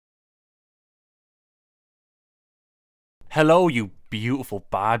Hello, you beautiful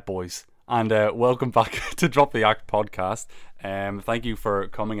bad boys, and welcome back to Drop the Act podcast. Thank you for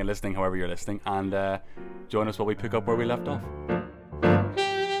coming and listening, however you're listening, and join us while we pick up where we left off.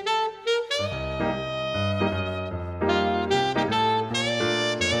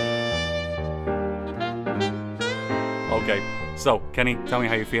 Okay, so Kenny, tell me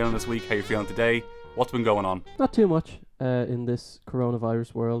how you're feeling this week, how you're feeling today, what's been going on? Not too much in this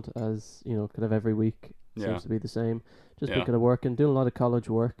coronavirus world, as you know, kind of every week Yeah. seems to be the same. Just Yeah. been kind of working, doing a lot of college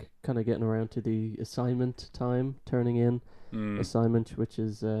work, kind of getting around to the assignment time, turning in assignment, which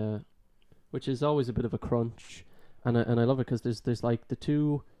is always a bit of a crunch, and I love it because there's like the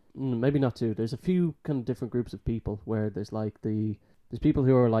two, maybe not two. There's a few kind of different groups of people where there's people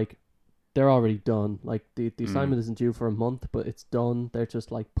who are like, they're already done. Like the assignment isn't due for a month, but it's done. They're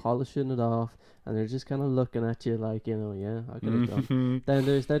just like polishing it off, and they're just kind of looking at you like, yeah, I got it done. Then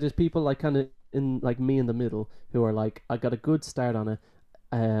there's people like kind of in like me in the middle who are like, I got a good start on it.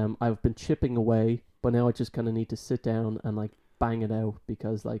 I've been chipping away, but now I just kind of need to sit down and like bang it out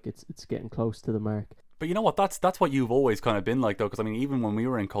because like it's getting close to the mark. But you know what? That's what you've always kind of been like, though. Because I mean, even when we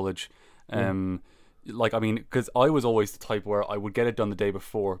were in college, like I mean, because I was always the type where I would get it done the day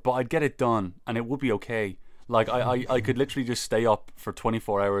before, but I'd get it done and it would be okay. Like I could literally just stay up for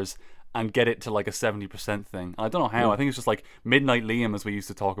 24 hours and get it to like a 70% thing. And I don't know how. I think it's just like Midnight Liam, as we used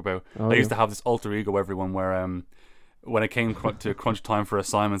to talk about. I used to have this alter ego, everyone, where when it came to crunch time for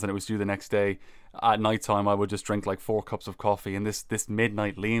assignments and it was due the next day, at night time I would just drink like 4 cups of coffee, and this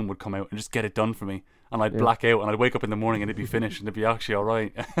Midnight Liam would come out and just get it done for me, and I'd black out and I'd wake up in the morning and it'd be finished and it'd be actually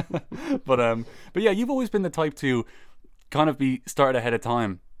alright. but yeah, you've always been the type to kind of be started ahead of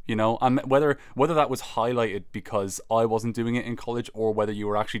time, you know, and whether that was highlighted because I wasn't doing it in college or whether you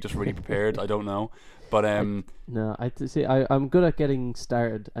were actually just really prepared, I don't know. But No, I'm good at getting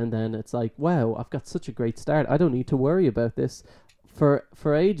started, and then it's like, wow, I've got such a great start. I don't need to worry about this for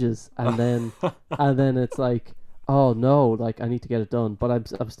ages, and then it's like, oh no, like I need to get it done. But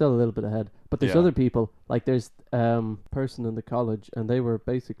I'm still a little bit ahead. But there's other people, like there's person in the college, and they were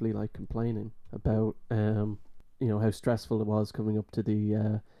basically like complaining about how stressful it was coming up to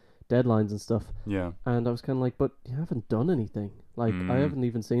the deadlines and stuff. yeah. And I was kind of like, but you haven't done anything. Like I haven't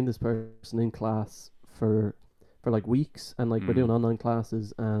even seen this person in class for like weeks, and like we're doing online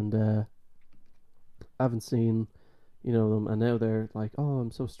classes, and I haven't seen them, and now they're like, oh,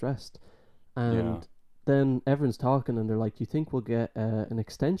 I'm so stressed, and then everyone's talking, and they're like, you think we'll get an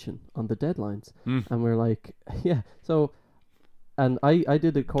extension on the deadlines? And we're like, yeah. So, and I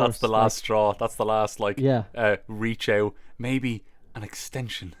did a course. That's the last straw. That's the last reach out. Maybe an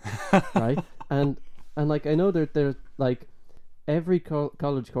extension. Right? And like I know they're like every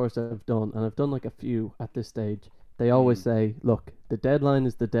college course I've done, and I've done like a few at this stage, they always say, look, the deadline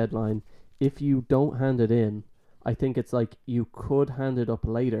is the deadline. If you don't hand it in, I think it's like you could hand it up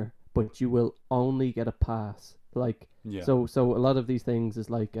later, but you will only get a pass. Like, so a lot of these things is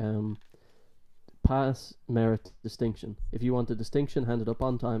like pass, merit, distinction. If you want a distinction, hand it up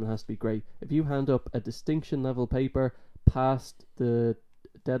on time, it has to be great. If you hand up a distinction level paper past the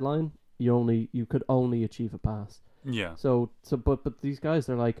deadline, you could only achieve a pass. Yeah. But these guys,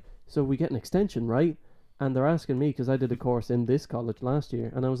 they're like, so we get an extension, right? And they're asking me because I did a course in this college last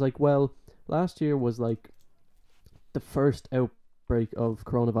year, and I was like, well, last year was like the first outbreak of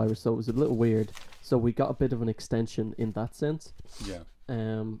coronavirus, so it was a little weird. So we got a bit of an extension in that sense. Yeah.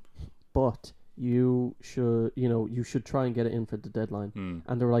 But you should try and get it in for the deadline.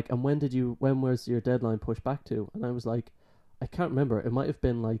 And they were like, and when was your deadline pushed back to? And I was like, I can't remember. It might have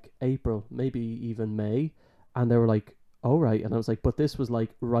been like April, maybe even May. And they were like, oh, right. And I was like, but this was like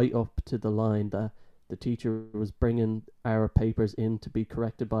right up to the line that the teacher was bringing our papers in to be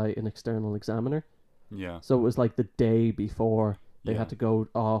corrected by an external examiner. Yeah. So it was like the day before they had to go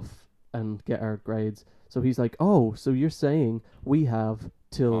off and get our grades. So he's like, oh, so you're saying we have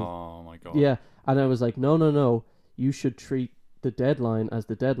till... Oh, my God. Yeah. And I was like, no. You should treat the deadline as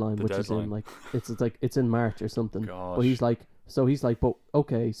the deadline, is in like, it's in March or something. Gosh. But he's like, but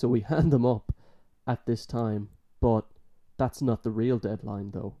okay, so we hand them up at this time, but that's not the real deadline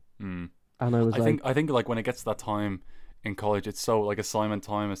though. And I think like when it gets to that time in college, it's so like assignment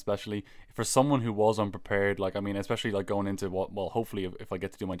time, especially for someone who was unprepared. Like, I mean, especially like going into hopefully if I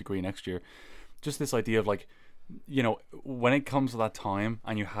get to do my degree next year, just this idea of like, when it comes to that time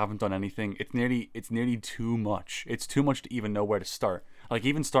and you haven't done anything, it's nearly too much. It's too much to even know where to start. Like,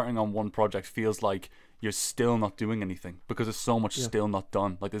 even starting on one project feels like you're still not doing anything because there's so much still not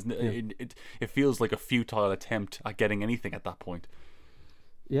done. Like, it feels like a futile attempt at getting anything at that point.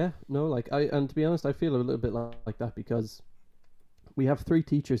 Yeah, no, and to be honest, I feel a little bit like that because we have 3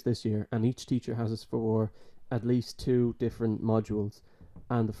 teachers this year, and each teacher has us for at least 2 different modules,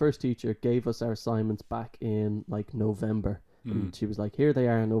 and the first teacher gave us our assignments back in like November, and she was like, "Here they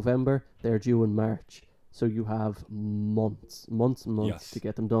are in November. They're due in March, so you have months and months Yes. to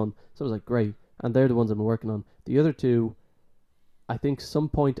get them done." So I was like, "Great," and they're the ones I've been working on. The other 2, I think, some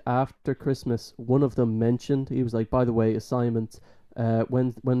point after Christmas, one of them mentioned, he was like, "By the way, assignments.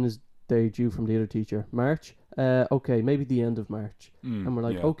 When is they due from the other teacher? March. Okay, maybe the end of March." And we're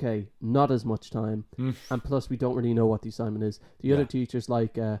like, yeah. "Okay, not as much time." And plus, we don't really know what the assignment is. The other Yeah. teacher's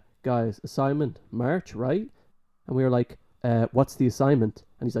like, "Guys, assignment March, right?" And we were like, "What's the assignment?"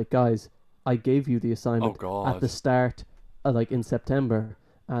 And he's like, "Guys, I gave you the Oh assignment God. at the start, like in September."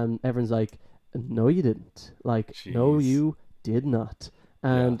 And everyone's like, "No, you didn't. Like, no, Jeez. you did not."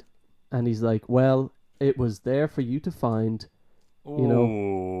 And he's like, "Well, it was there for you to find." You know,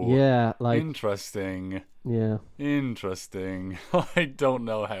 Ooh. yeah, like, Interesting. yeah. Interesting. I don't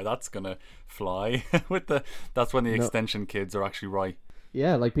know how that's gonna fly. With the That's when the No. extension kids are actually right.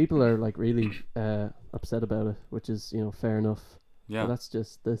 Yeah, like people are like really upset about it, which is, fair enough. Yeah. But that's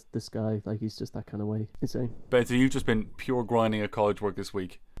just this guy, like he's just that kind of way. Insane. But so you've just been pure grinding at college work this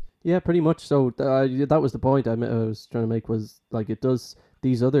week. Yeah, pretty much. So that was the point I was trying to make, was like, it does,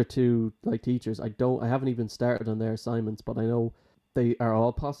 these other 2 like teachers, I haven't even started on their assignments, but I know they are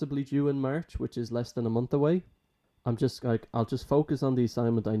all possibly due in March, which is less than a month away. I'm just like, I'll just focus on the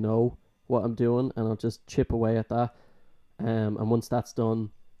assignment. I know what I'm doing, and I'll just chip away at that. And once that's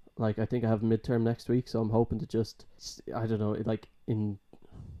done, like, I think I have midterm next week, so I'm hoping to just, I don't know, I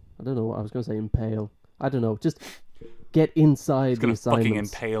don't know what I was going to say, impale. I don't know, just get inside the I'm assignments. gonna fucking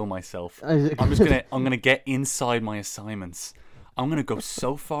impale myself. I'm gonna get inside my assignments. I'm gonna go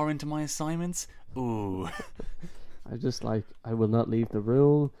so far into my assignments. Ooh. I just like, I will not leave the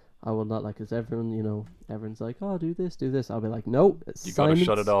room. I will not, like, as everyone, everyone's like, "Oh, do this, do this." I'll be like, "Nope, You gotta assignments."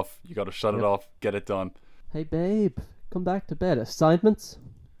 shut it off. You gotta shut it off. Get it done. "Hey, babe, come back to bed. Assignments."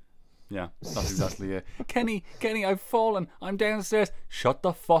 Yeah, that's exactly it. Kenny, I've fallen. I'm downstairs. Shut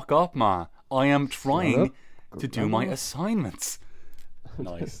the fuck up, man. I am trying to do my assignments.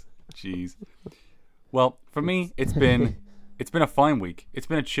 Nice. Jeez. Well, for me, it's been a fine week. It's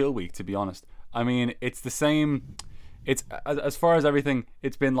been a chill week, to be honest. I mean, it's the same. It's as far as everything,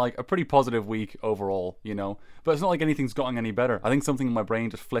 it's been like a pretty positive week overall, But it's not like anything's gotten any better. I think something in my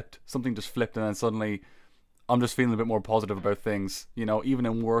brain just flipped. Something just flipped, and then suddenly, I'm just feeling a bit more positive about things. Even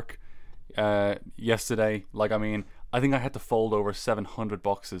in work, yesterday, like, I mean, I think I had to fold over 700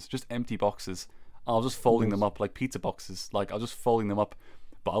 boxes, just empty boxes. I was just folding them up like pizza boxes. Like, I was just folding them up,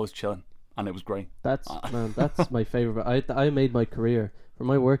 but I was chilling, and it was great. That's my favorite. I made my career from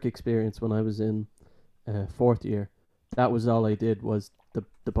my work experience when I was in 4th year. That was all I did. Was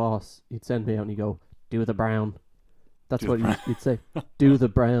the boss, he'd send me out and he'd go, "Do the brown." That's what he'd say. "Do the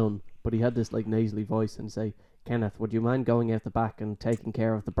brown." But he had this like nasally voice and say, "Kenneth, would you mind going out the back and taking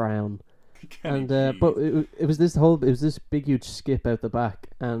care of the brown?" And but it was this big huge skip out the back,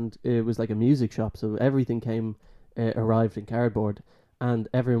 and it was like a music shop, so everything arrived in cardboard, and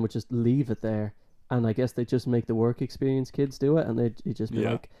everyone would just leave it there. And I guess they just make the work experience kids do it, and they'd just be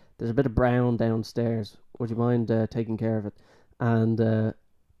like, "There's a bit of brown downstairs. Would you mind taking care of it?" And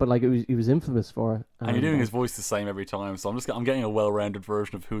but like, he was infamous for it. And you're doing his voice the same every time, so I'm getting a well-rounded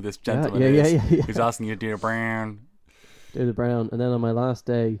version of who this gentleman is. Who's asking you to do a brown. Do the brown. And then on my last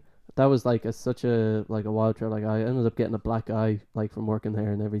day, that was like such a wild trip. Like, I ended up getting a black eye, like, from working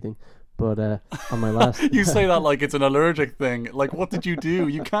there and everything. But on my last, you say that like it's an allergic thing. Like, what did you do?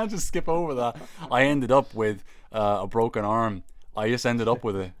 You can't just skip over that. I ended up with a broken arm. I just ended up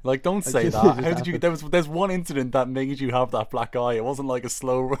with it. Like, don't say that. How did you? There's one incident that made you have that black eye. It wasn't like a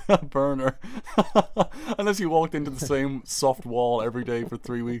slow burner, unless you walked into the same soft wall every day for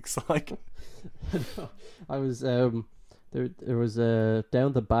 3 weeks. Like, I was there was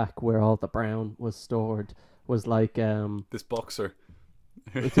down the back where all the brown was stored was like this boxer.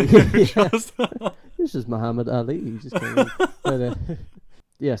 It's just Muhammad Ali. He just came in. But,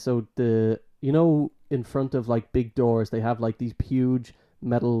 yeah, so in front of like big doors, they have like these huge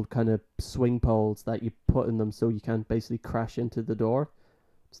metal kind of swing poles that you put in them so you can't basically crash into the door.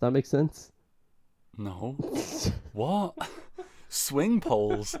 Does that make sense? No. What? Swing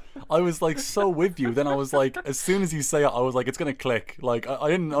poles? I was like so with you. Then I was like, as soon as you say it, I was like, it's gonna click. Like, I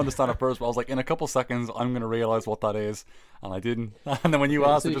didn't understand at first, but I was like, in a couple seconds, I'm gonna realize what that is, and I didn't. And then when you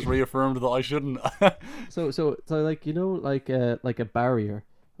asked, it just reaffirmed that I shouldn't. So like, like a barrier,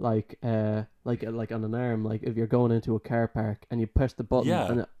 like on an arm, like if you're going into a car park and you press the button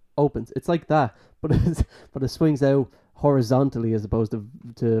and it opens. It's like that, but it swings out horizontally as opposed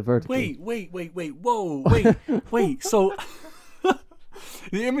to vertically. Wait, whoa, wait. So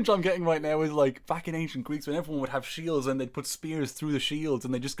The image I'm getting right now is like back in ancient Greece when everyone would have shields and they'd put spears through the shields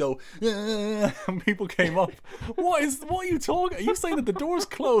and they just go, "Ah," and people came up. What are you talking? Are you saying that the doors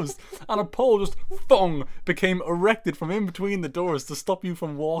closed and a pole just thong became erected from in between the doors to stop you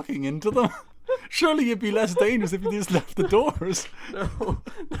from walking into them? Surely it'd be less dangerous if you just left the doors.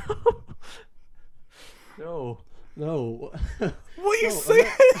 No. What are you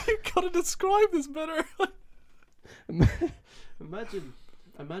saying? You gotta describe this better. Imagine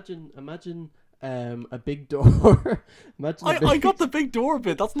a big door. I got the big door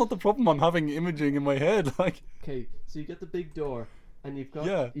bit. That's not the problem. I'm having imaging in my head. Like, okay, so you get the big door, and you've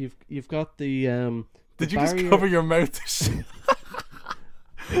got you've got the did you barrier. just cover your mouth?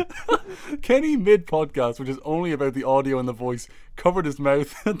 Kenny mid podcast, which is only about the audio and the voice, covered his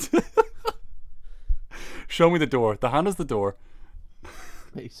mouth. Show me the door. The hand is the door.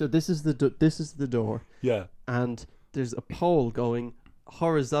 Okay, so this is the door. Yeah. And there's a pole going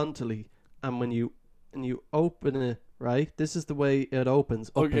horizontally, and when you open it, right, this is the way it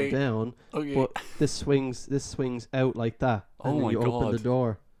opens, up and down. Okay. But this swings out like that, and then you open the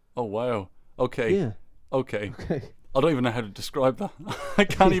door. Oh wow. Okay. Yeah. Okay. Okay. I don't even know how to describe that. I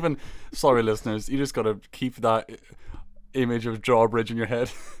can't even. Sorry, listeners. You just gotta keep that image of drawbridge in your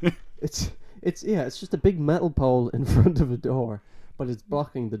head. It's just a big metal pole in front of a door, but it's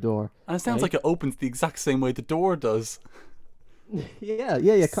blocking the door. And it sounds like it opens the exact same way the door does.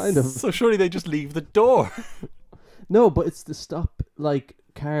 Yeah, kind of. So surely they just leave the door. No, but it's to stop like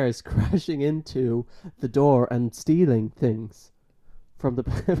cars crashing into the door and stealing things from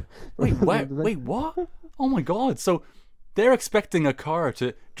the. Wait, what? Oh my god! So they're expecting a car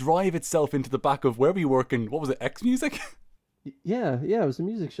to drive itself into the back of where we work in. What was it? X Music? Yeah. It was a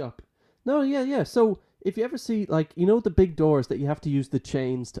music shop. No, yeah. So if you ever see, like, you know, the big doors that you have to use the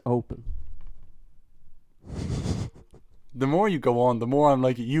chains to open. The more you go on, the more I'm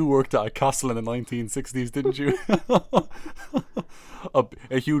like, you worked at a castle in the 1960s, didn't you?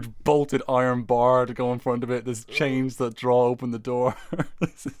 a huge bolted iron bar to go in front of it. There's chains that draw open the door.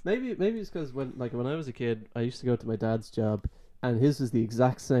 Maybe it's because when I was a kid, I used to go to my dad's job, and his was the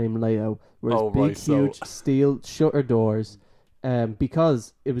exact same layout, whereas huge steel shutter doors.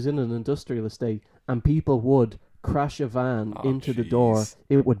 Because it was in an industrial estate, and people would crash a van into the door.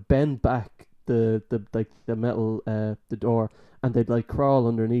 It would bend back the metal the door, and they'd like crawl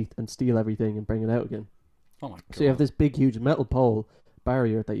underneath and steal everything and bring it out again. Oh my god! So you have this big huge metal pole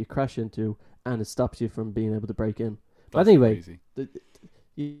barrier that you crash into, and it stops you from being able to break in. But anyway,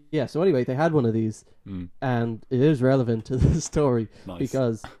 so anyway, they had one of these, and it is relevant to the story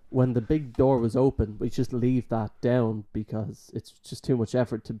because when the big door was open, we just leave that down because it's just too much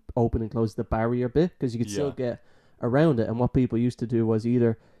effort to open and close the barrier bit, because you could still get around it. And what people used to do was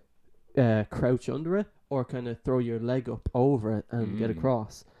either crouch under it or kind of throw your leg up over it and get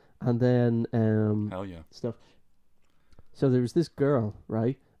across, and then hell yeah stuff. So there was this girl,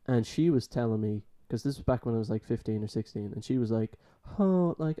 right, and she was telling me, because this was back when I was like 15 or 16, and she was like,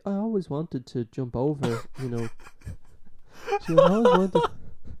 "Oh, like I always wanted to jump over, you know." She always wanted.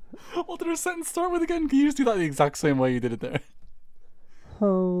 What did her sentence start with again? Can you just do that the exact same way you did it there?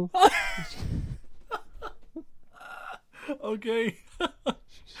 Oh. Okay.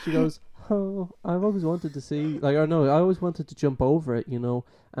 She goes, "Oh, I've always wanted to see, like, or no, I always wanted to jump over it, you know,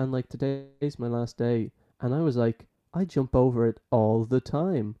 and like today's my last day." And I was like, I jump over it all the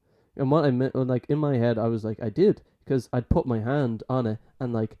time. And what I meant, like, in my head, I was like, I did, because I'd put my hand on it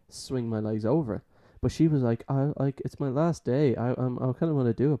and like swing my legs over it. But she was like, it's my last day. I kind of want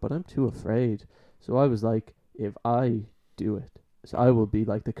to do it, but I'm too afraid. So I was like, if I do it, so I will be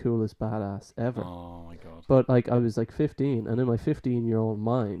like the coolest badass ever. Oh my god. But like, I was like 15, and in my 15-year-old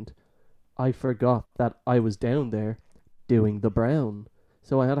mind, I forgot that I was down there doing the brown.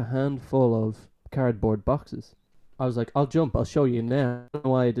 So I had a handful of cardboard boxes. I was like, I'll jump, I'll show you now. I don't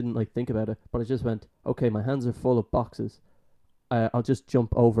know why I didn't like think about it, but I just went, okay, my hands are full of boxes. I'll just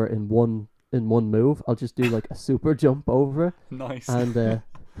jump over in one move. I'll just do like a super jump over it. Nice. And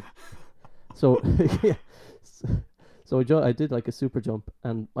so yeah. So I did like a super jump,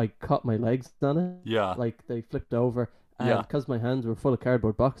 and I caught my legs on it. Yeah. Like they flipped over. And because my hands were full of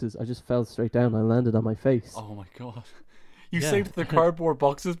cardboard boxes, I just fell straight down. I landed on my face. Oh my god. You saved the cardboard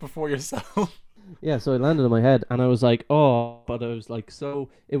boxes before yourself. Yeah, so I landed on my head, and I was like, oh, but I was like, so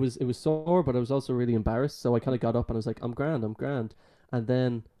it was sore, but I was also really embarrassed. So I kind of got up and I was like, I'm grand. And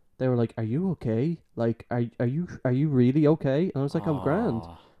then they were like, are you okay? Like, are you really okay? And I was like, I'm grand.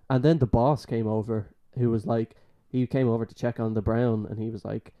 And then the boss came over, who was like, he came over to check on the brown, and he was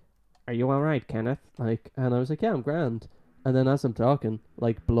like, are you all right, Kenneth? Like, and I was like, yeah, I'm grand. And then as I'm talking,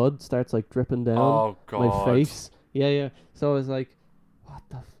 like, blood starts like dripping down my face. Yeah. So I was like,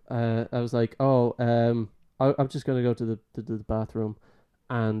 what the? I was like, oh, I'm just gonna go to the bathroom,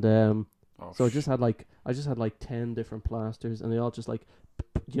 and Oh, so I just had like 10 different plasters, and they all just like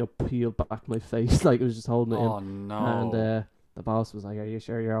peeled back my face, like it was just holding it in. oh And no. the boss was like, "Are you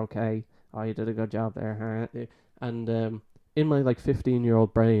sure you're okay? Oh, you did a good job there, huh?" And in my like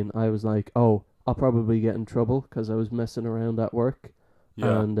 15-year-old brain, I was like, "Oh, I'll probably get in trouble because I was messing around at work,"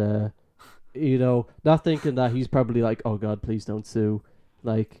 Yeah. and not thinking that he's probably like, "Oh God, please don't sue,"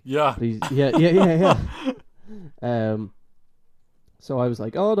 like, Yeah. please, yeah. Um, so I was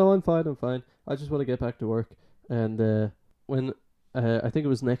like, "Oh no, I'm fine, I'm fine. I just want to get back to work." And when I think it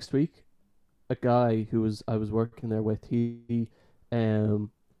was next week, a guy who was I was working there with, he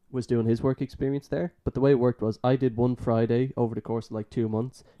was doing his work experience there. But the way it worked was I did one Friday over the course of like 2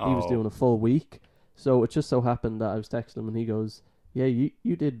 months. He was Oh. doing a full week. So it just so happened that I was texting him and he goes, "Yeah,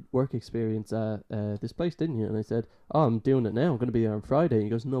 you did work experience at this place, didn't you?" And I said, "Oh, I'm doing it now. I'm going to be there on Friday." And he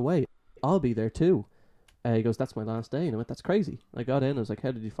goes, "No way, I'll be there too." He goes, "That's my last day." And I went, "That's crazy." I got in. I was like,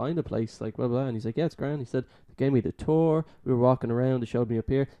 "How did you find a place?" Like, blah, blah. And he's like, "Yeah, it's grand." He said, "They gave me the tour. We were walking around. They showed me up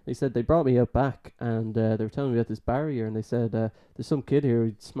here." He said, "They brought me out back and they were telling me about this barrier. And they said, there's some kid here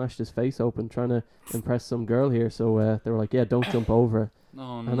who smashed his face open trying to impress some girl here. So they were like, yeah, don't jump over it."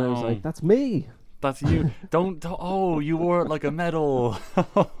 Oh And I was no. like, "That's me." That's you. Oh, you wore it like a medal.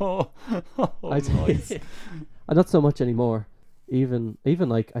 Oh, I nice. not so much anymore. Even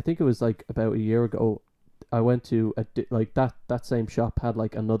like, I think it was like about a year ago, I went to like that same shop had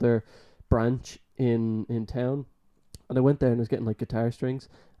like another branch in town, and I went there and was getting like guitar strings,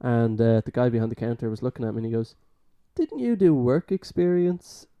 and the guy behind the counter was looking at me and he goes, "Didn't you do work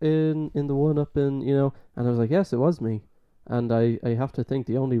experience in the one up in?" And I was like, "Yes, it was me." And I have to think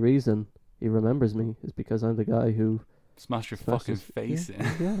the only reason he remembers me is because I'm the guy who Smash your smashed fucking his face in.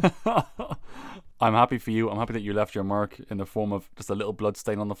 yeah. I'm happy for you. I'm happy that you left your mark in the form of just a little blood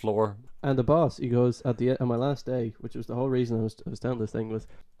stain on the floor. And the boss, he goes on my last day, which was the whole reason I was telling this thing was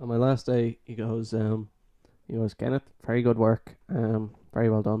on my last day. He goes, "Kenneth, very good work, very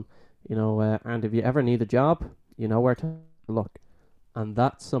well done. And if you ever need a job, you know where to look." And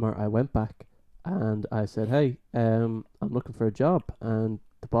that summer, I went back and I said, "Hey, I'm looking for a job," and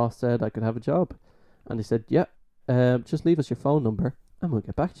the boss said I could have a job, and he said, "Yeah, just leave us your phone number and we'll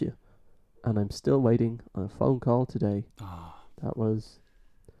get back to you." And I'm still waiting on a phone call today. Ah, That was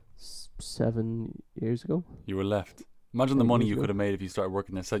 7 years ago, you were left. Imagine the 8 money years you ago. could have made if you started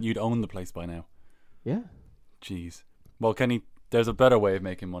working there. So you'd own the place by now. Yeah. Jeez. Well, Kenny, there's a better way of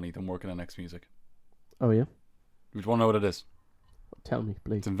making money than working on X Music. Oh yeah. You want to know what it is? Tell me,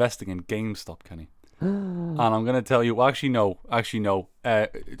 please. It's investing in GameStop, Kenny. And I'm going to tell you, well, actually, no.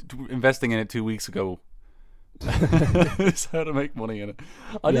 Investing in it 2 weeks ago is how to make money in it.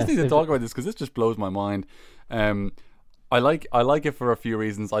 I just Yes, need to if talk about this because this just blows my mind. I like it for a few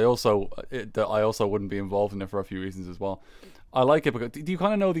reasons. I also wouldn't be involved in it for a few reasons as well. I like it because do you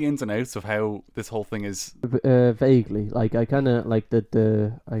kind of know the ins and outs of how this whole thing is? vaguely, like I kind of like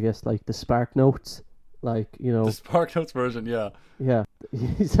the I guess like the Spark Notes, like The Spark Notes version, yeah. yeah.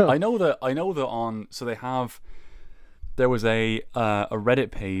 So I know that on so they have there was a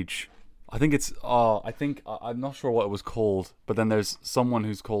Reddit page. I think it's I'm not sure what it was called, but then there's someone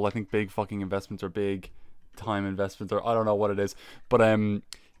who's called I think Big Fucking Investments or Big Time Investments or I don't know what it is, but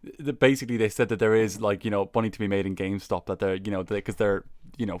basically they said that there is like money to be made in GameStop that they're because they're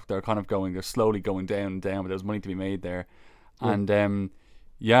kind of they're slowly going down and down, but there's money to be made there, yeah, and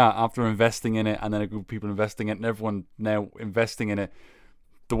yeah, after investing in it and then a group of people investing in it and everyone now investing in it,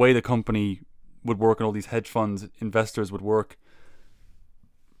 the way the company would work and all these hedge funds investors would work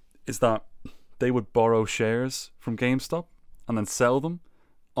is that they would borrow shares from GameStop and then sell them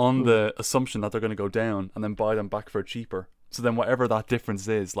on mm, the assumption that they're going to go down and then buy them back for cheaper. So then whatever that difference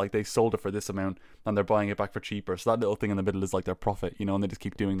is, like they sold it for this amount and they're buying it back for cheaper. So that little thing in the middle is like their profit, and they just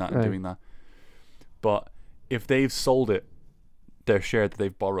keep doing that and right, doing that. But if they've sold it, their share that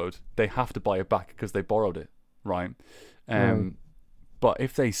they've borrowed, they have to buy it back because they borrowed it, right? right, Um, but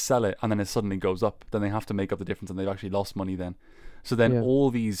if they sell it and then it suddenly goes up, then they have to make up the difference and they've actually lost money then. So then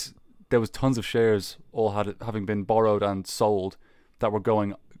yeah, there was tons of shares all having been borrowed and sold that were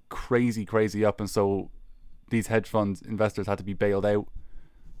going crazy up, and so these hedge funds investors had to be bailed out.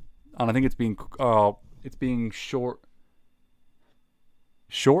 And I think it's being shorted.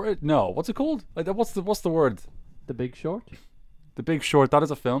 No, what's it called? Like what's the word? The Big Short. The Big Short. That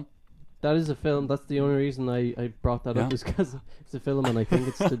is a film. That is a film. That's the only reason I brought that Yeah. up is because it's a film, and I think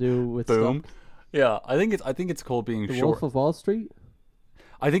it's to do with Boom. stock. Yeah, I think it's called being The short. Wolf of Wall Street.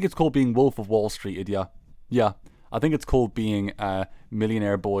 I think it's called being Wolf of Wall Street. Yeah, yeah. I think it's called being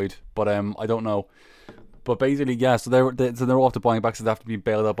Millionaire Boyd, but I don't know. But basically, yeah. So they're off to buying back, so they have to be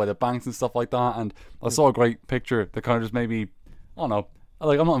bailed out by the banks and stuff like that. And I saw a great picture that kind of just made me, I don't know,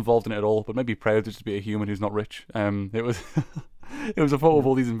 like I'm not involved in it at all, but maybe proud to just be a human who's not rich. It was. It was a photo of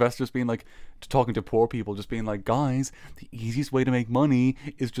all these investors being like, talking to poor people, just being like, guys, the easiest way to make money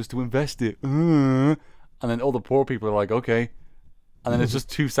is just to invest it. And then all the poor people are like, okay. And then it's just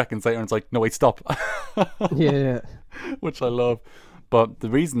 2 seconds later and it's like, no, wait, stop. Yeah. Which I love. But the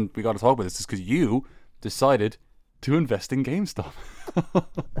reason we got to talk about this is because you decided to invest in GameStop.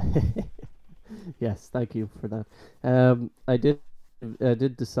 Yes, thank you for that. I did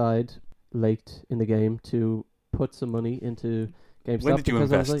decide late in the game to put some money into GameStop. When did you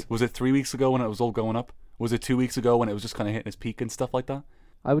because invest? Was it 3 weeks ago when it was all going up? Was it 2 weeks ago when it was just kind of hitting its peak and stuff like that?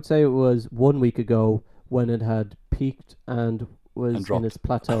 I would say it was 1 week ago when it had peaked and was in its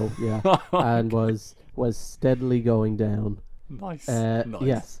plateau, yeah, and was steadily going down. Nice. Nice.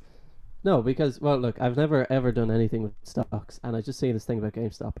 Yes. No, because, well, look, I've never ever done anything with stocks, and I just seen this thing about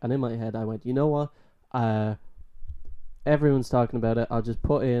GameStop, and in my head I went, you know what? Everyone's talking about it. I'll just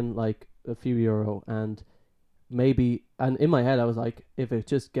put in like a few euro, and maybe, and in my head I was like, if it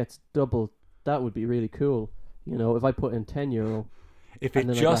just gets doubled, that would be really cool. You know, if I put in €10, if it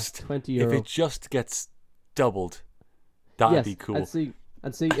just €20, if it just gets doubled, that'd be cool.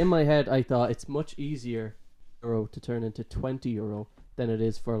 And see, in my head I thought it's much easier euro to turn into €20 than it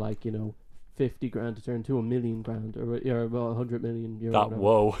is for, like, you know, 50 grand to turn into $1 million grand, or about 100 million euro. That,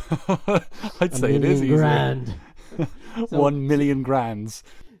 whoa. I'd say it is easier. Grand. 1 million grands.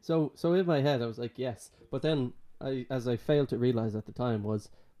 So in my head I was like, yes, but then as I failed to realize at the time was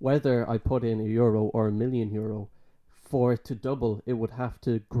whether I put in €1 or €1 million, for it to double, it would have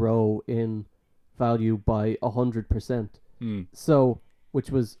to grow in value by 100%. So, which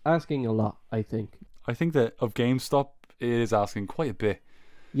was asking a lot, I think. I think that of GameStop, it is asking quite a bit.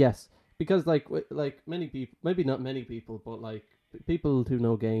 Yes, because like many people, maybe not many people, but like people who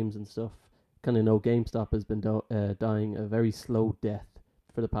know games and stuff, kind of know GameStop has been dying a very slow death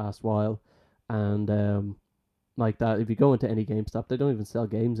for the past while, and like that, if you go into any GameStop, they don't even sell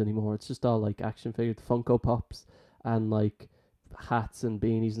games anymore. It's just all like action figures, Funko Pops, and like hats and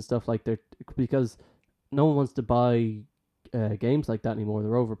beanies and stuff like that, because no one wants to buy games like that anymore.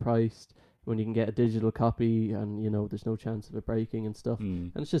 They're overpriced when you can get a digital copy, and, you know, there's no chance of it breaking and stuff,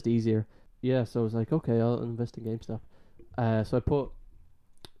 and it's just easier. Yeah, so I was like, okay, I'll invest in GameStop. So I put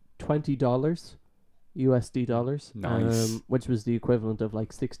 $20 USD dollars, nice. Which was the equivalent of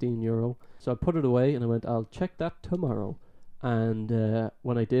like €16. So I put it away and I went, I'll check that tomorrow. And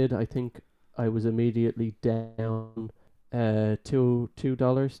when I did, I think I was immediately down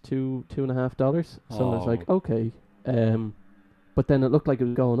 $2.5. So I was like, okay. But then it looked like it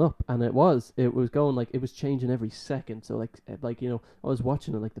was going up, and it was going, like, it was changing every second. So like, you know, I was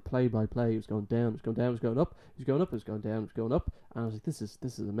watching it like the play by play. It was going down, it was going down, it was going up, it was going up, it was going down, it was going up, and I was like, this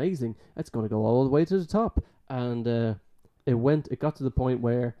is amazing. It's going to go all the way to the top. And it got to the point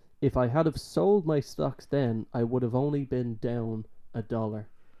where if I had have sold my stocks then, I would have only been down $1,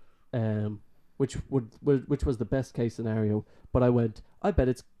 which was the best case scenario. But I went, I bet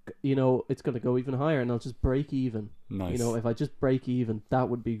it's going to go even higher, and I'll just break even. Nice. You know, if I just break even, that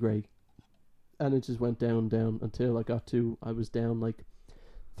would be great. And it just went down until I was down like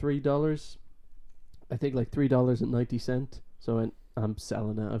 $3. I think like $3.90. So I'm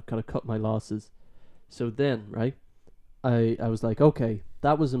selling it. I've kind of cut my losses. So then, right, I was like, okay,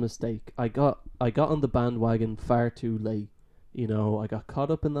 that was a mistake. I got on the bandwagon far too late. You know, I got caught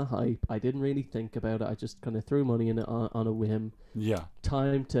up in the hype. I didn't really think about it. I just kind of threw money in it on a whim. Yeah.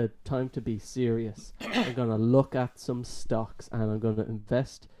 Time to be serious. I'm gonna look at some stocks, and I'm gonna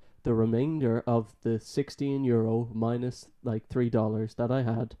invest the remainder of the €16 minus like $3 that I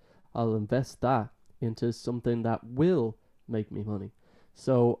had. I'll invest that into something that will make me money.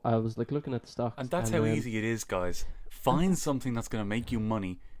 So I was like looking at the stocks, and that's how easy it is, guys. Find something that's gonna make you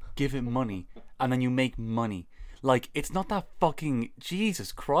money, give it money, and then you make money. Like, it's not that fucking...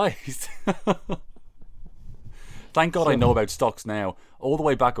 Jesus Christ. Thank God I know about stocks now. All the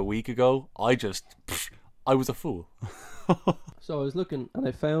way back a week ago, I was a fool. So I was looking, and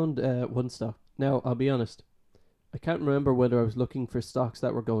I found one stock. Now, I'll be honest, I can't remember whether I was looking for stocks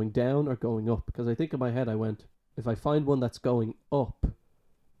that were going down or going up, because I think in my head I went, if I find one that's going up,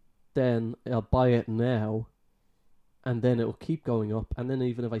 then I'll buy it now, and then it'll keep going up, and then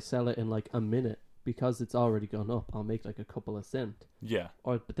even if I sell it in like a minute, because it's already gone up, I'll make like a couple of cents. Yeah.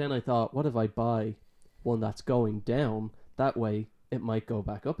 But then I thought, what if I buy one that's going down? That way, it might go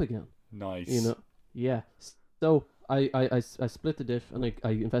back up again. Nice. You know? Yeah. So I split the diff, and I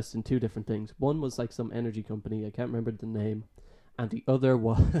invested in two different things. One was like some energy company. I can't remember the name, and the other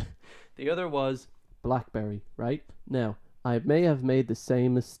was BlackBerry, right? Now, I may have made the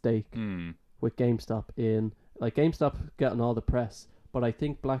same mistake with GameStop in like GameStop getting all the press, but I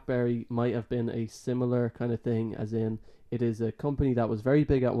think BlackBerry might have been a similar kind of thing, as in it is a company that was very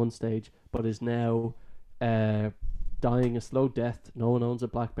big at one stage, but is now dying a slow death. No one owns a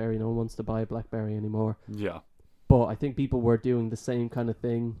BlackBerry. No one wants to buy a BlackBerry anymore. Yeah. But I think people were doing the same kind of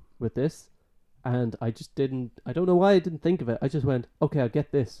thing with this, and I just didn't. I don't know why I didn't think of it. I just went, okay, I'll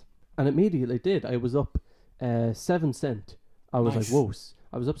get this, and immediately did. I was up 7 cent. I was Nice. like, whoa!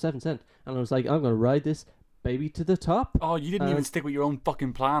 I was up 7 cent, and I was like, I'm gonna ride this baby to the top. Oh, you didn't even stick with your own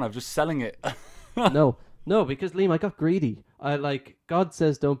fucking plan of just selling it. No, because Liam, I got greedy. I like God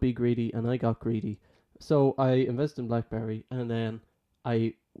says don't be greedy, and I got greedy. So I invested in BlackBerry, and then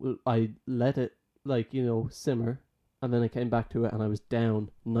I let it simmer, and then I came back to it, and I was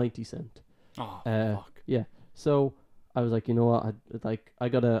down 90 cent. Oh, fuck. Yeah. So I was like, you know what? I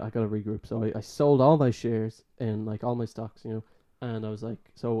gotta regroup. So I sold all my shares in like all my stocks, and I was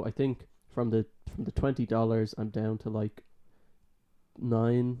like, so I think from the $20, I'm down to like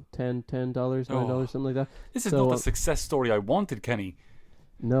 $9, $10, something like that. This is not the success story I wanted, Kenny.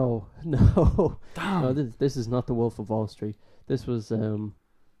 No. Damn. No, this is not the Wolf of Wall Street. This was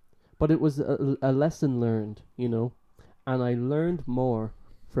but it was a lesson learned, and I learned more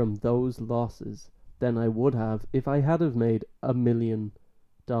from those losses than I would have if I had have made $1 million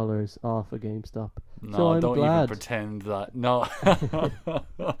off a GameStop. No, so I'm don't glad. even pretend that. No.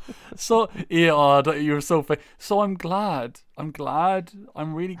 So yeah, you're so fake. So I'm glad. I'm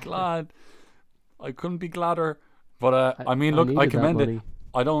really glad. I couldn't be gladder. But I mean, look, I commend it.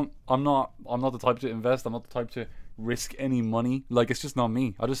 I'm not the type to invest. I'm not the type to risk any money. Like, it's just not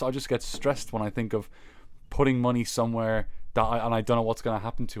me. I just get stressed when I think of putting money somewhere that I don't know what's going to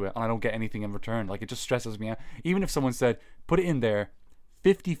happen to it, and I don't get anything in return. Like, it just stresses me out. Even if someone said, put it in there,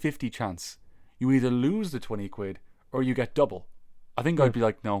 50-50 chance. You either lose the 20 quid or you get double. I think I'd be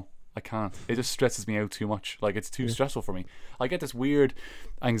like, no, I can't. It just stresses me out too much. Like, it's too stressful for me. I get this weird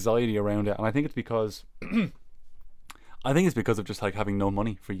anxiety around it, and I think it's because of just like having no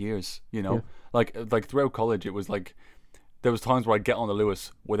money for years, like throughout college. It was like there was times where I'd get on the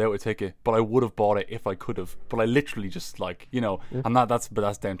Lewis without a ticket, but I would have bought it if I could have, but I literally just like, and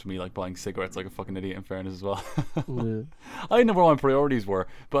that's down to me like buying cigarettes like a fucking idiot, in fairness, as well. I didn't know where my priorities were,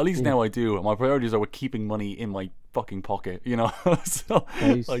 but at least now I do. My priorities are with keeping money in my fucking pocket, so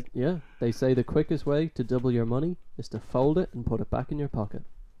they say the quickest way to double your money is to fold it and put it back in your pocket.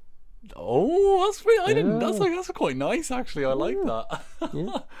 Oh, that's pretty. I didn't. That's quite nice, actually. I like that.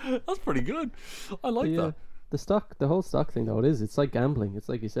 Yeah. That's pretty good. I like that. The whole stock thing, though, it's like gambling. It's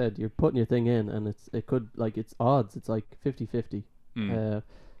like you said, you're putting your thing in, and it's odds. It's like 50-50,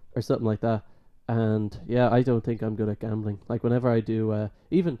 or something like that. And yeah, I don't think I'm good at gambling. Like whenever I do,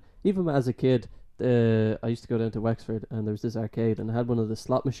 even as a kid, I used to go down to Wexford, and there was this arcade, and it had one of the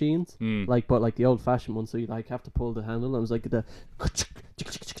slot machines, but the old fashioned one. So you like have to pull the handle. And it was like the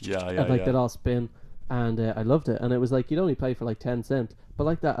they'd all spin, and I loved it. And it was like you'd only play for like 10 cents, but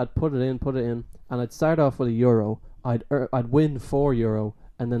like that, I'd put it in, and I'd start off with €1. I'd win €4,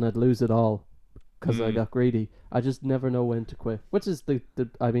 and then I'd lose it all because I got greedy. I just never know when to quit, which is that's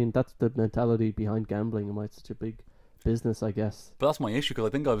the mentality behind gambling and why it's such a big business, I guess. But that's my issue, because I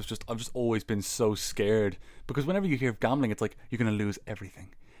think I've just always been so scared, because whenever you hear gambling, it's like you're gonna lose everything,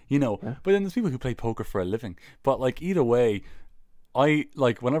 Yeah. But then there's people who play poker for a living. But like either way, I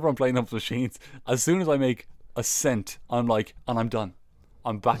like whenever I'm playing those machines, as soon as I make a cent, I'm like, and I'm done.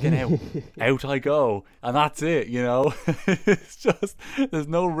 I'm backing out. Out I go. And that's it, It's just, there's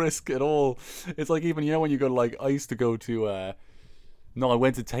no risk at all. It's like, even, when you go to, like, I used to go to, I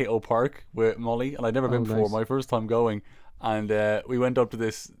went to Tato Park with Molly, and I'd never been before, my first time going. And we went up to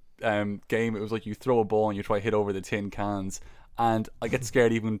this game. It was like you throw a ball and you try to hit over the tin cans. And I get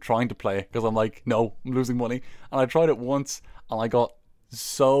scared even trying to play, because I'm like, no, I'm losing money. And I tried it once, and I got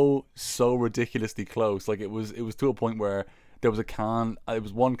so ridiculously close. Like, it was to a point where there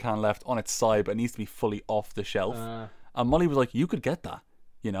was one can left on its side, but it needs to be fully off the shelf. And Molly was like, you could get that,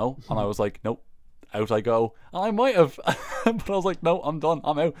 and I was like, nope, out I go. And I might have, but I was like, no, I'm done,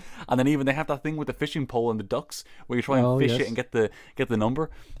 I'm out. And then even they have that thing with the fishing pole and the ducks, where you try and fish it and get the number.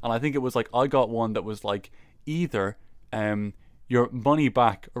 And I think it was like, I got one that was like either your money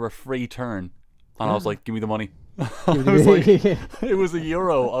back or a free turn. And I was like, give me the money. I was like, it was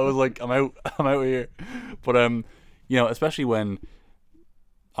 €1. I was like, I'm out of here. But especially when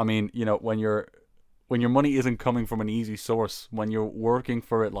your money isn't coming from an easy source, when you're working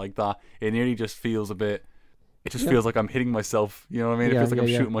for it like that, it nearly just feels a bit it just feels like I'm hitting myself. You know what I mean? It Yeah, feels like yeah, I'm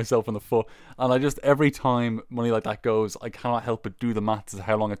yeah. shooting myself in the foot. And I just, every time money like that goes, I cannot help but do the maths as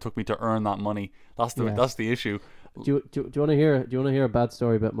how long it took me to earn that money. That's Yes. the issue. Do you want to hear? Do you want to hear a bad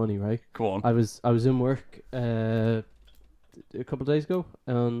story about money? Right. Go on. I was in work a couple of days ago,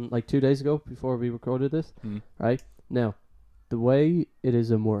 like 2 days ago before we recorded this. Mm. Right now, the way it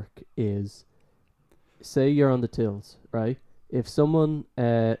is in work is, say you're on the tills, right? If something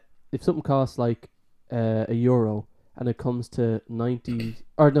costs like €1 and it comes to 90,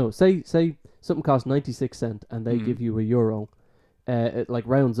 or no, say something costs 96 cents and they give you €1, it like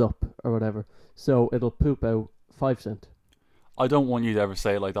rounds up or whatever, so it'll poop out 5 cents. I don't want you to ever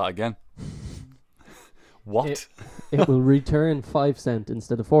say it like that again. What? It will return 5 cents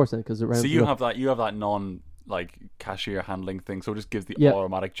instead of 4 cents because it rounds. So you up. have that non like cashier handling thing, so it just gives the Yeah.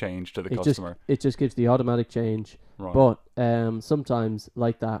 automatic change to the It customer. it just gives the automatic change. Right. But sometimes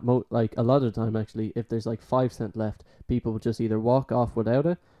like that, like a lot of the time actually, if there's like 5 cents left, people will just either walk off without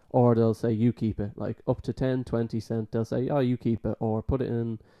it, or they'll say you keep it. Like up to 10, 20 cents, they'll say, oh, you keep it, or put it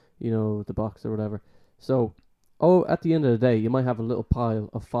in, the box or whatever. So, at the end of the day, you might have a little pile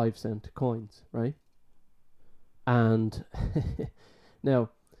of 5 cent coins, right? And now,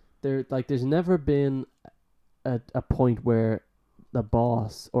 there's never been a point where the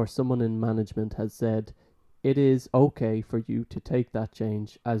boss or someone in management has said it is okay for you to take that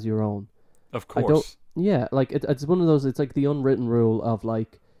change as your own. Of I don't- course. Yeah, like it's one of those. It's like the unwritten rule of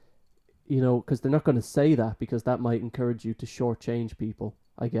like, because they're not going to say that because that might encourage you to shortchange people,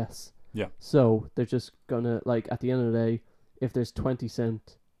 I guess. Yeah. So they're just gonna, like, at the end of the day, if there's 20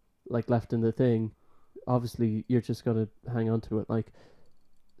 cents like left in the thing, obviously you're just gonna hang on to it. Like,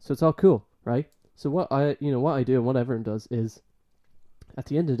 so it's all cool, right? So what I do and what everyone does is, at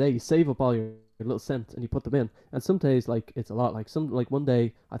the end of the day, you save up all your little cents and you put them in. And some days, like, it's a lot. Like one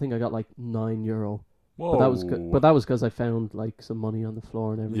day, I think I got like €9. Whoa. But that was because I found like some money on the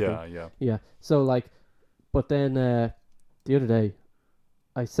floor and everything. Yeah. So like, but then the other day,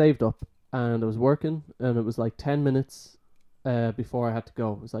 I saved up and I was working, and it was like 10 minutes before I had to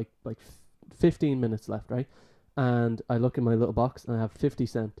go. It was like 15 minutes left, right? And I look in my little box and I have 50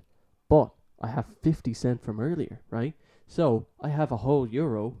 cents, but I have 50 cents from earlier, right? So I have a whole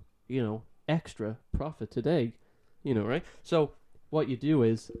 €1, extra profit today, right? So what you do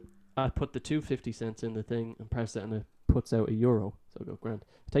is, I put the 2 50 cents in the thing and press it, and it puts out €1. So I go, grand.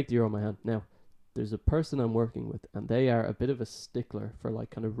 I take the euro in my hand. Now, there's a person I'm working with, and they are a bit of a stickler for like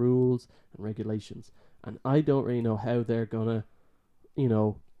kind of rules and regulations. And I don't really know how they're gonna,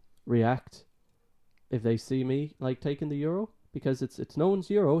 react if they see me like taking the euro, because it's no one's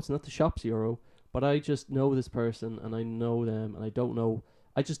euro, it's not the shop's euro. But I just know this person, and I know them, and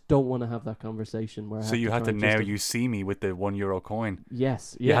I just don't want to have that conversation where I So you had to try and now you see me with the €1 coin.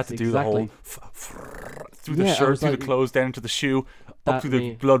 Yes, You had to do exactly. the whole through the Yeah, I shirt, was through like- the clothes, down into the shoe, That up through the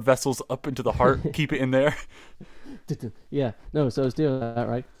me. blood vessels, up into the heart. Keep it in there. Yeah, no, so I was doing that,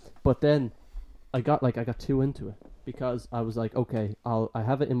 right? But then I got too into it, because I was like, okay, I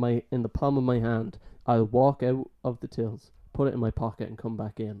have it in the palm of my hand. I'll walk out of the tills, put it in my pocket, and come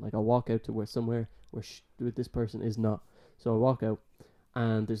back in. Like, I'll walk out to somewhere where this person is not. So I walk out,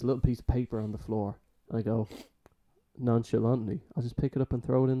 and there's a little piece of paper on the floor. And I go, nonchalantly, I'll just pick it up and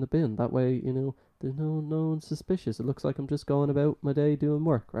throw it in the bin. That way, there's no one suspicious. It looks like I'm just going about my day doing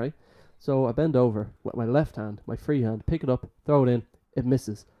work, right? So I bend over with my left hand, my free hand, pick it up, throw it in. It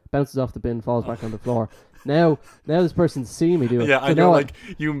misses, bounces off the bin, falls back on the floor. Now this person see me do it. Yeah, So and now you're like,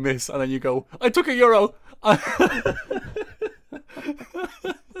 you miss, and then you go, I took €1.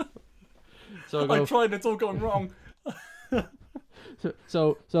 so I I go, tried, it's all going wrong.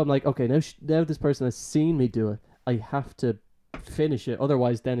 so I'm like, okay, now this person has seen me do it. I have to finish it,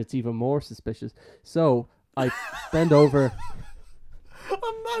 otherwise then it's even more suspicious. So I bend over.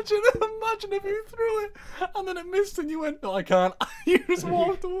 Imagine if you threw it and then it missed and you went, no, I can't. You just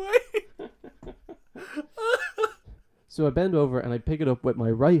walked away. So I bend over and I pick it up with my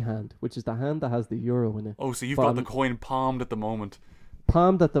right hand, which is the hand that has the euro in it. Oh, so you've But got the I'm coin palmed at the moment.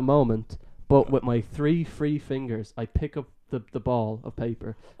 palmed at the moment, but with my 3 free fingers, I pick up the ball of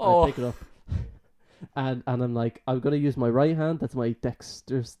paper. Oh. I pick it up. And I'm like, I'm gonna use my right hand. That's my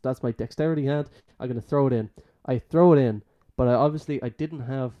dexterity hand. I'm gonna throw it in. I throw it in, but I didn't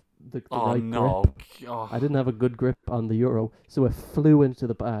have the Oh, right no. grip. Oh. I didn't have a good grip on the euro, so it flew into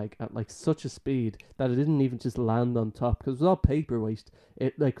the bag at like such a speed that it didn't even just land on top, because it was all paper waste.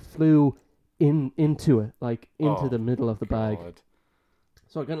 It like flew into it, like into Oh, the middle of the bag. God.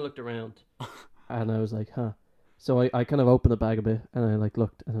 So I kind of looked around, and I was like, huh. So I kind of opened the bag a bit, and I like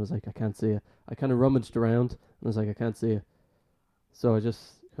looked, and I was like, I can't see it. I kind of rummaged around, and I was like, I can't see it. So I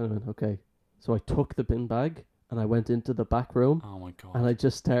just kind of went, okay. So I took the bin bag, and I went into the back room Oh my god. and I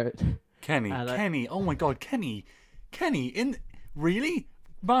just started. Kenny. Oh my god, Kenny. Really?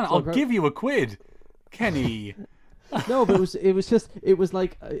 Man, I'll bro- give you a quid. Kenny. No, but it was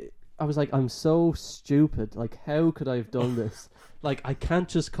like I was like, I'm so stupid. Like, how could I have done this? Like, I can't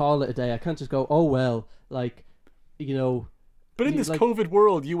just call it a day. I can't just go, oh well, like, you know. But in this like, COVID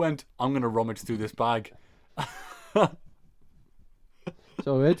world, you went, I'm gonna rummage through this bag.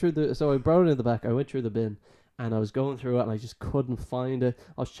 So I brought it in the back. I went through the bin, and I was going through it, and I just couldn't find it.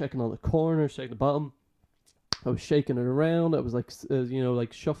 I was checking on the corners, checking the bottom. I was shaking it around. I was like,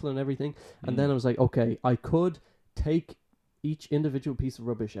 like shuffling everything, and then I was like, okay, I could take each individual piece of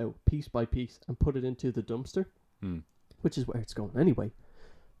rubbish out, piece by piece, and put it into the dumpster, which is where it's going anyway.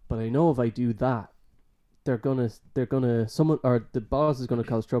 But I know if I do that, they're gonna someone, or the boss is gonna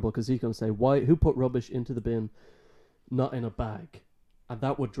cause trouble, because he's gonna say, who put rubbish into the bin, not in a bag, and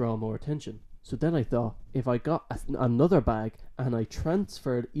that would draw more attention. So then I thought, if I got another bag and I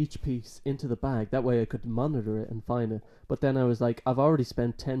transferred each piece into the bag, that way I could monitor it and find it. But then I was like, I've already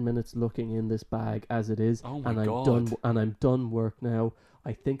spent 10 minutes looking in this bag as it is, Oh my and God. I'm done work now.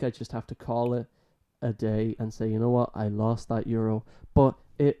 I think I just have to call it a day and say, you know what, I lost that euro. But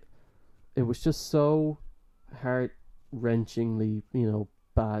it was just so heart-wrenchingly,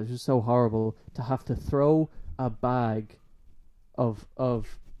 bad. It was just so horrible to have to throw a bag of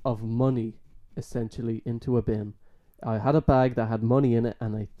money essentially into a bin. I had a bag that had money in it,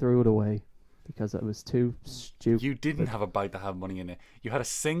 and I threw it away because it was too stupid. You didn't have a bag that had money in it. You had a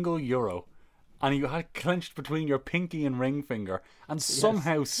single euro, and you had it clenched between your pinky and ring finger, and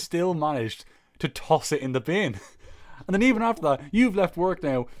somehow still managed to toss it in the bin. And then even after that, you've left work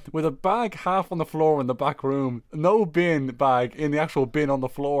now with a bag half on the floor in the back room, no bin bag in the actual bin on the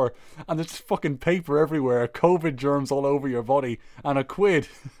floor, and there's fucking paper everywhere, COVID germs all over your body, and a quid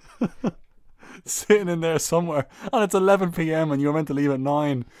sitting in there somewhere, and it's 11 p.m. and you're meant to leave at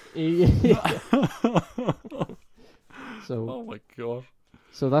 9. So, oh my god.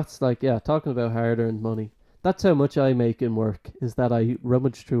 So that's like, talking about hard-earned money. That's how much I make in work, is that I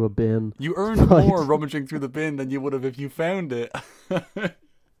rummage through a bin. You earned more rummaging through the bin than you would have if you found it. That's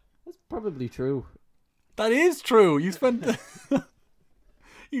probably true. That is true. You spent...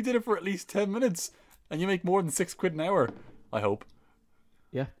 you did it for at least 10 minutes, and you make more than £6 an hour, I hope.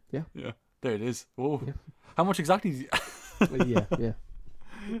 Yeah. Yeah, there it is. Oh, Yeah. How much exactly? Yeah.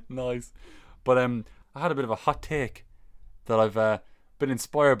 Nice. But I had a bit of a hot take that I've been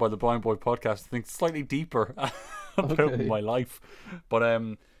inspired by the Blind Boy podcast to think slightly deeper about my life. But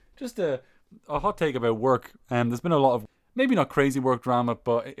just a hot take about work. There's been a lot of, maybe not crazy work drama,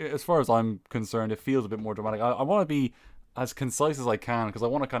 but as far as I'm concerned, it feels a bit more dramatic. I want to be as concise as I can, because I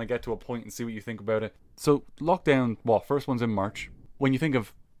want to kind of get to a point and see what you think about it. So lockdown, first one's in March. When you think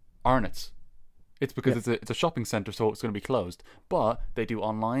of Arnott's, it's because it's a shopping centre, so it's going to be closed. But they do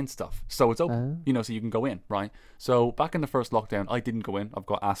online stuff, so it's open. So you can go in, right? So back in the first lockdown, I didn't go in. I've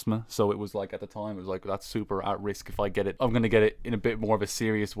got asthma, so it was like, at the time, it was like, that's super at risk. If I get it, I'm going to get it in a bit more of a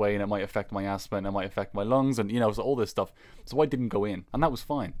serious way, and it might affect my asthma, and it might affect my lungs, and so all this stuff. So I didn't go in, and that was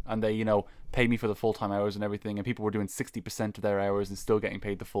fine. And they paid me for the full-time hours and everything, and people were doing 60% of their hours and still getting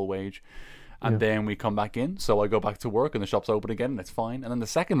paid the full wage. And then we come back in, so I go back to work and the shop's open again and it's fine. And then the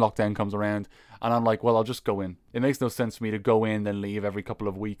second lockdown comes around and I'm like, well, I'll just go in. It makes no sense for me to go in then leave every couple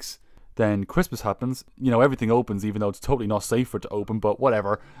of weeks. Then Christmas happens, everything opens, even though it's totally not safe for it to open, but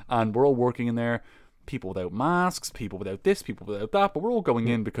whatever. And we're all working in there, people without masks, people without this, people without that, but we're all going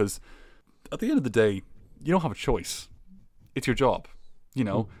in because at the end of the day, you don't have a choice. It's your job,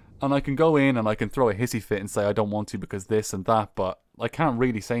 And I can go in and I can throw a hissy fit and say I don't want to because this and that, but I can't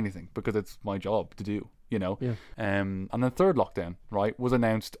really say anything because it's my job to do, Yeah. And then third lockdown, right, was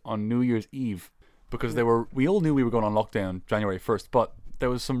announced on New Year's Eve because we all knew we were going on lockdown January 1st, but there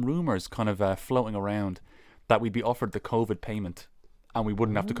was some rumours kind of floating around that we'd be offered the COVID payment and we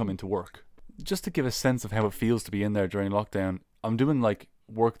wouldn't have to come into work. Just to give a sense of how it feels to be in there during lockdown, I'm doing like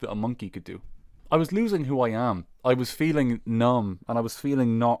work that a monkey could do. I was losing who I am. I was feeling numb and I was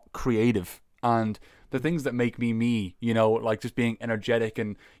feeling not creative. And the things that make me, like just being energetic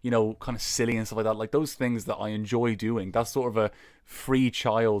and, kind of silly and stuff like that, like those things that I enjoy doing, that's sort of a free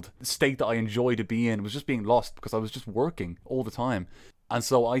child state that I enjoy to be in, was just being lost because I was just working all the time. And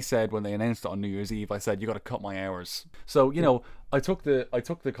so I said, when they announced it on New Year's Eve, I said, you got to cut my hours. So, I took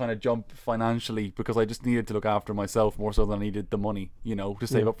the kind of jump financially because I just needed to look after myself more so than I needed the money, to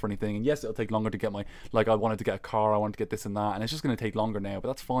save up for anything. And yes, it'll take longer to get I wanted to get a car, I wanted to get this and that, and it's just going to take longer now, but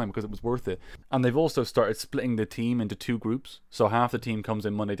that's fine because it was worth it. And they've also started splitting the team into 2 groups. So half the team comes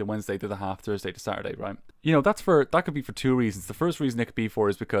in Monday to Wednesday, the other half Thursday to Saturday, right? That could be for 2 reasons. The first reason it could be for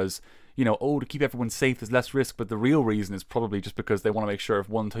is because, to keep everyone safe, there's less risk, but the real reason is probably just because they want to make sure if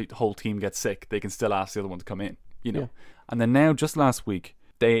one whole team gets sick, they can still ask the other one to come in, Yeah. And then now, just last week,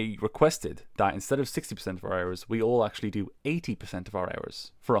 they requested that instead of 60% of our hours, we all actually do 80% of our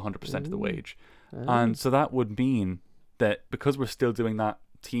hours for 100% of the wage. And so that would mean that because we're still doing that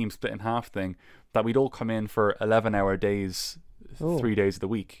team split in half thing, that we'd all come in for 11-hour days, 3 days of the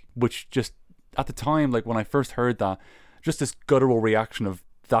week, which just, at the time, like when I first heard that, just this guttural reaction of,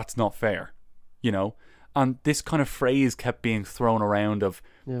 that's not fair, And this kind of phrase kept being thrown around of,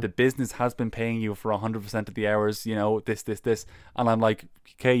 the business has been paying you for 100% of the hours, this. And I'm like,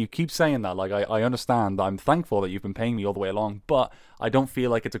 okay, you keep saying that. Like, I understand. I'm thankful that you've been paying me all the way along, but I don't feel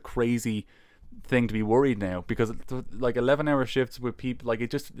like it's a crazy thing to be worried now, because like 11-hour shifts with people, like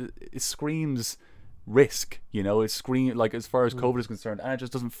it screams risk, it screams, like, as far as COVID is concerned, and it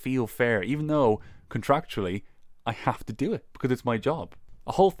just doesn't feel fair, even though contractually I have to do it because it's my job.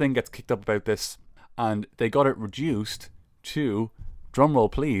 A whole thing gets kicked up about this, and they got it reduced to,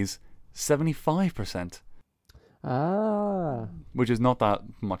 drumroll please, 75%. Which is not that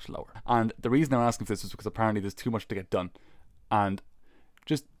much lower. And the reason I'm asking for this is because apparently there's too much to get done. And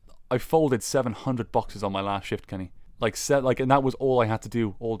I folded 700 boxes on my last shift, Kenny. And that was all I had to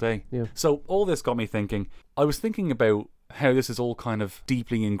do all day. Yeah. So all this got me thinking. I was thinking about how this is all kind of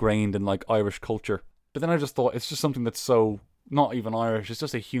deeply ingrained in like Irish culture. But then I just thought it's just something that's so not even Irish. It's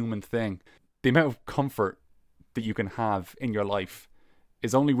just a human thing. The amount of comfort that you can have in your life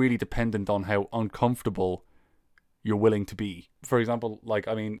is only really dependent on how uncomfortable you're willing to be. For example,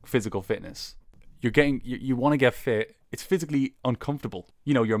 physical fitness. You want to get fit. It's physically uncomfortable.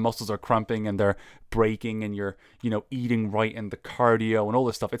 Your muscles are cramping and they're breaking, and you're, eating right, and the cardio and all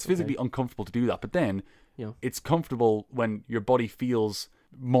this stuff. It's physically uncomfortable to do that. But then it's comfortable when your body feels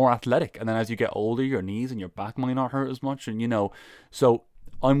more athletic. And then as you get older, your knees and your back might not hurt as much. And, so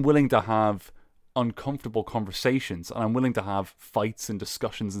I'm willing to have uncomfortable conversations, and I'm willing to have fights and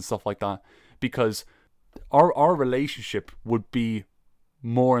discussions and stuff like that, because our relationship would be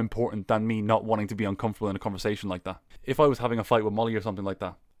more important than me not wanting to be uncomfortable in a conversation like that. If I was having a fight with Molly or something like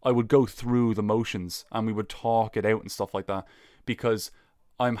that, I would go through the motions and we would talk it out and stuff like that, because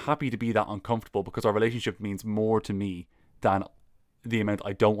I'm happy to be that uncomfortable, because our relationship means more to me than the amount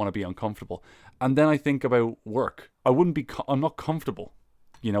I don't want to be uncomfortable. And then I think about work. I'm not comfortable.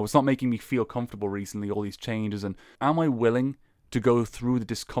 It's not making me feel comfortable recently, all these changes. And am I willing to go through the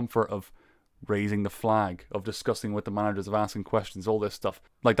discomfort of raising the flag, of discussing with the managers, of asking questions, all this stuff?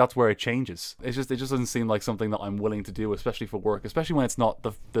 Like, that's where it changes. It just doesn't seem like something that I'm willing to do, especially for work, especially when it's not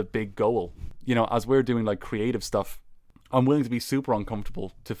the big goal. As we're doing like creative stuff, I'm willing to be super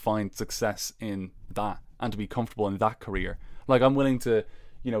uncomfortable to find success in that and to be comfortable in that career. Like, I'm willing to,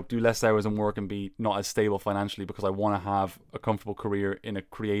 do less hours in work and be not as stable financially because I want to have a comfortable career in a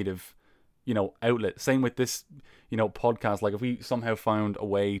creative, outlet. Same with this, podcast. Like, if we somehow found a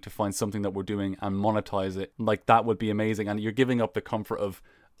way to find something that we're doing and monetize it, like, that would be amazing. And you're giving up the comfort of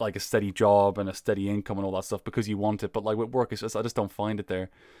like a steady job and a steady income and all that stuff because you want it. But like with work, I just don't find it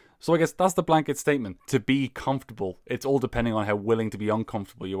there. So I guess that's the blanket statement. To be comfortable, it's all depending on how willing to be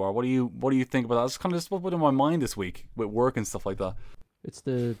uncomfortable you are. What do you think about that? That's kind of just what put in my mind this week with work and stuff like that. It's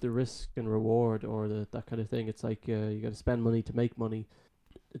the risk and reward, or that kind of thing. It's like you got to spend money to make money.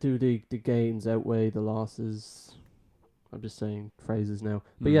 Do the gains outweigh the losses? I'm just saying phrases now.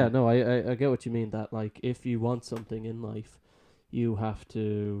 But yeah, no, I get what you mean, that like if you want something in life, you have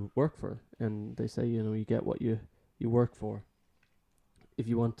to work for it. And they say, you get what you work for. If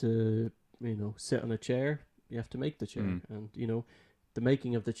you want to, sit on a chair, you have to make the chair. And, the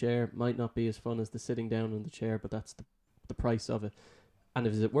making of the chair might not be as fun as the sitting down in the chair, but that's the price of it. And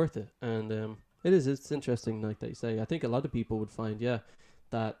is it worth it? And it's interesting, like they say. I think a lot of people would find,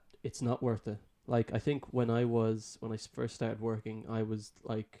 that it's not worth it. Like, I think when I first started working, I was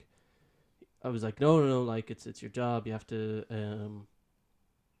like, no, like, it's your job. You have to,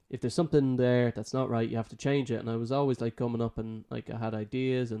 if there's something there that's not right, you have to change it. And I was always like coming up and like I had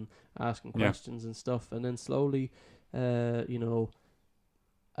ideas and asking questions and stuff. And then slowly, as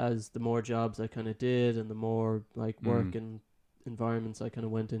the more jobs I kind of did and the more like work and environments I kind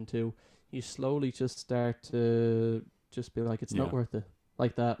of went into, you slowly just start to just be like, it's not worth it.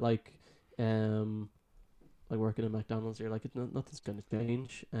 Like that, like working at McDonald's, you're like, nothing's going to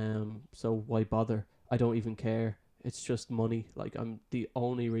change. So why bother? I don't even care it's just money. Like the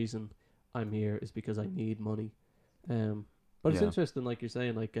only reason I'm here is because I need money. But it's Yeah. interesting, like you're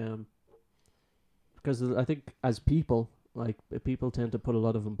saying, because I think as people, like people tend to put a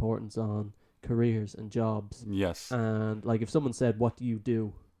lot of importance on careers and jobs, Yes. and like if someone said, "What do you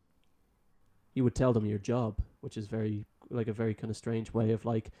do?" you would tell them your job, which is very like a very kind of strange way of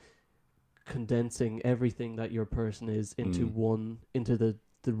like condensing everything that your person is into into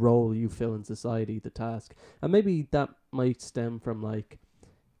the role you fill in society, the task. And maybe that might stem from like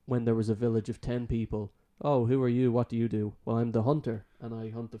when there was a village of 10 people. Oh, who are you? What do you do? Well, I'm the hunter and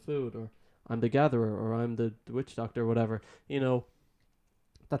I hunt the food, or I'm the gatherer, or I'm the witch doctor, or whatever.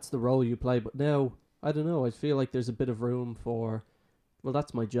 That's the role you play. But now, I don't know, I feel like there's a bit of room for, well,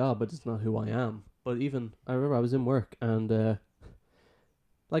 that's my job, but it's not who I am. But even, I remember I was in work and,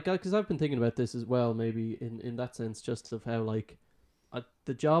 because I've been thinking about this as well, maybe in that sense, just of how, like,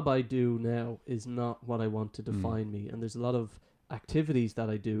 the job I do now is not what I want to define me. And there's a lot of activities that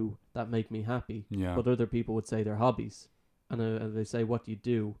I do that make me happy. Yeah. But other people would say they're hobbies. And they say, what do you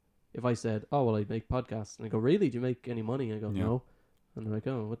do? If I said, oh, well, I make podcasts. And I go, really? Do you make any money? I go, Yeah. no. And they're like,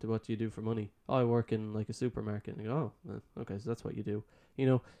 oh, what do you do for money? Oh, I work in like a supermarket. And I go, oh, okay, so that's what you do.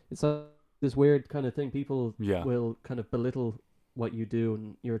 It's like this weird kind of thing. People Yeah. will kind of belittle what you do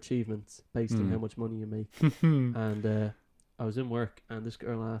and your achievements based on how much money you make. And I was in work and this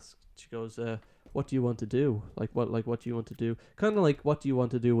girl asked, she goes, what do you want to do? Like what do you want to do? Kind of like, what do you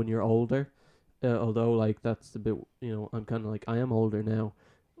want to do when you're older? Although like that's a bit, I'm kind of like, I am older now.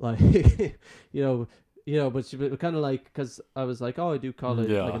 Like, but she kind of like, because I was like, oh, I do college,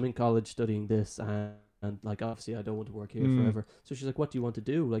 like I'm in college studying this, and like obviously I don't want to work here forever. So she's like, what do you want to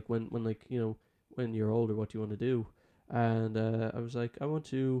do? Like when like when you're older, what do you want to do? And I was like, I want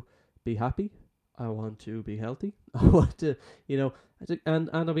to be happy. I want to be healthy. I want to, and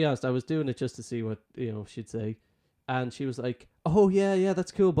I'll be honest, I was doing it just to see what she'd say, and she was like, oh yeah,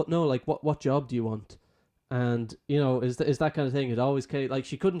 that's cool, but no, like what job do you want? And is that kind of thing. It always came like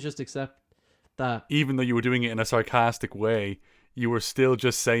she couldn't just accept that. Even though you were doing it in a sarcastic way, you were still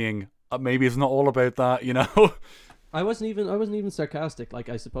just saying, maybe it's not all about that, I wasn't even sarcastic. Like,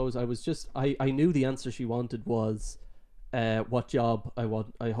 I suppose I was just, I knew the answer she wanted was, what job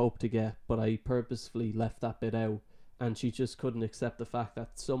I hope to get, but I purposefully left that bit out, and she just couldn't accept the fact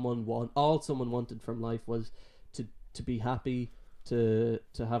that all someone wanted from life was to be happy, to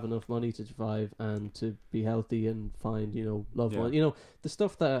have enough money to survive, and to be healthy and find loved ones. The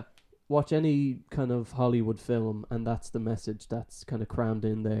stuff that watch any kind of Hollywood film, and that's the message that's kind of crammed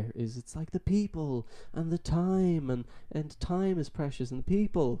in there, is it's like the people and the time, and time is precious, and the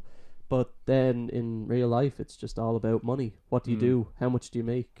people. But then in real life, it's just all about money. What do you do? How much do you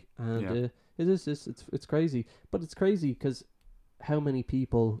make? And it's crazy. But it's crazy because how many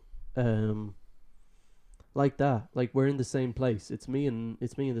people like that? Like, we're in the same place. It's me and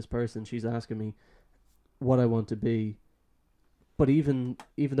this person. She's asking me what I want to be. But even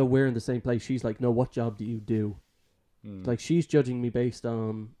though we're in the same place, she's like, no, what job do you do? Like, she's judging me based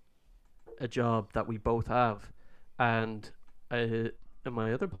on a job that we both have. And in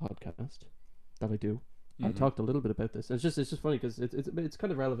my other podcast that I do, I talked a little bit about this. And it's just funny because it's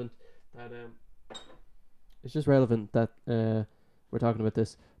kind of relevant that it's just relevant that we're talking about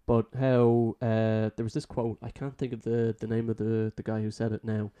this. But how there was this quote, I can't think of the name of the guy who said it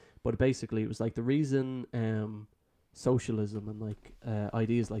now, but basically it was like the reason socialism and like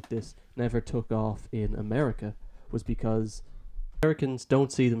ideas like this never took off in America was because Americans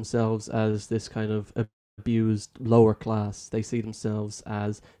don't see themselves as this kind of abused lower class. They see themselves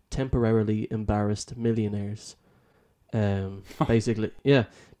as temporarily embarrassed millionaires. Basically, yeah,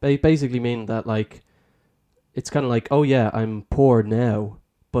 basically mean that like it's kind of like, oh yeah, I'm poor now,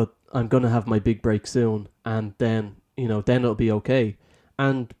 but I'm gonna have my big break soon, and then then it'll be okay.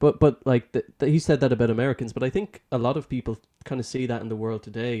 And but like he said that about Americans, but I think a lot of people kind of see that in the world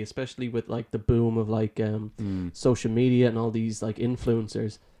today, especially with like the boom of like social media and all these like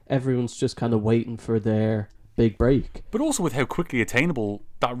influencers. Everyone's just kind of waiting for their big break. But also with how quickly attainable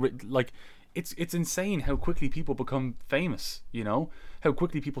that like it's insane how quickly people become famous. How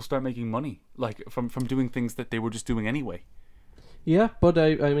quickly people start making money, like from doing things that they were just doing anyway. Yeah, but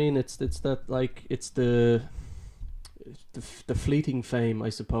I mean it's that like it's the fleeting fame, I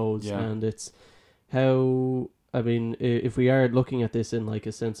suppose, and it's how, I mean, if we are looking at this in like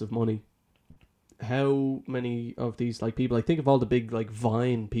a sense of money, how many of these like people, like think of all the big like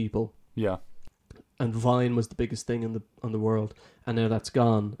Vine people, and Vine was the biggest thing on the world, and now that's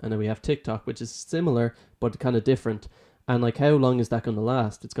gone, and then we have TikTok, which is similar but kind of different, and like how long is that going to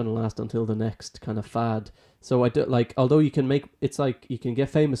last? It's going to last until the next kind of fad. So I do, like, although you can make, it's like you can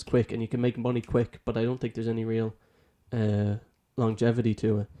get famous quick and you can make money quick, but I don't think there's any real longevity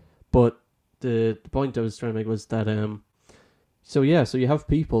to it. But the point I was trying to make was that so you have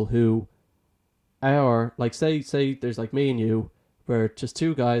people who are like, say there's like me and you, we're just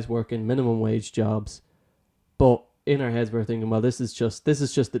two guys working minimum wage jobs, but in our heads we're thinking, well, this is just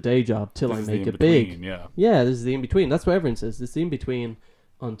the day job till I make it big. Yeah, this is the in between. That's what everyone says. It's the in between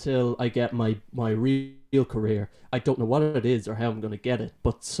until I get my real career. I don't know what it is or how I'm going to get it,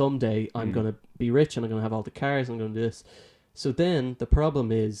 but someday I'm going to be rich and I'm going to have all the cars and I'm going to do this. So then the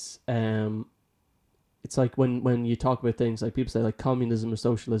problem is, it's like when you talk about things like people say like communism or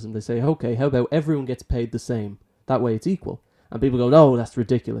socialism, they say, okay, how about everyone gets paid the same? That way it's equal. And people go, no, that's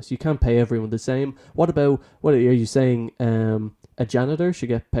ridiculous. You can't pay everyone the same. What are you saying? A janitor should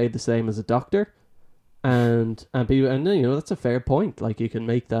get paid the same as a doctor? And people, and you know, that's a fair point. Like, you can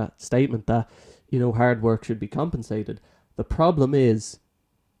make that statement that, you know, hard work should be compensated. The problem is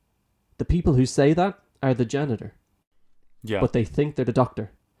the people who say that are the janitor. Yeah. But they think they're the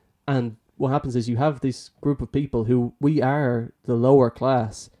doctor. And what happens is you have this group of people who, we are the lower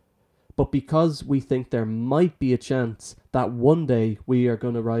class, but because we think there might be a chance that one day we are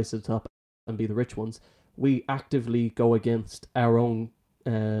going to rise to the top and be the rich ones, we actively go against our own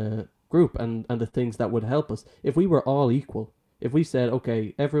group and the things that would help us. If we were all equal, if we said,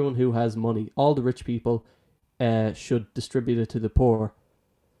 okay, everyone who has money, all the rich people should distribute it to the poor,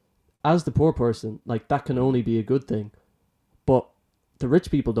 as the poor person, like, that can only be a good thing. But the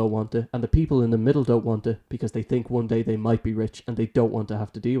rich people don't want it, and the people in the middle don't want it because they think one day they might be rich and they don't want to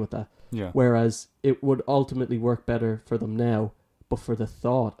have to deal with that. Yeah. Whereas it would ultimately work better for them now, but for the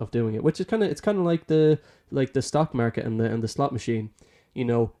thought of doing it, which is kind of like the stock market and the slot machine. You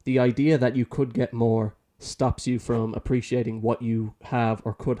know, the idea that you could get more stops you from appreciating what you have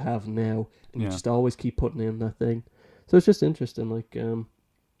or could have now, and you just always keep putting in that thing. So it's just interesting, like,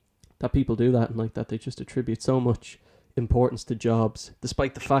 that people do that, and like that they just attribute so much importance to jobs,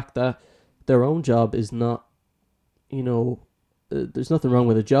 despite the fact that their own job is not, you know, there's nothing wrong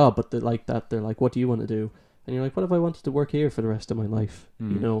with a job, but they're like, what do you want to do? And you're like, what if I wanted to work here for the rest of my life?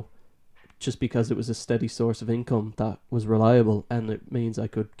 You know, just because it was a steady source of income that was reliable, and it means I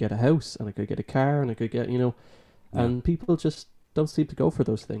could get a house and I could get a car and I could get, you know, and people just don't seem to go for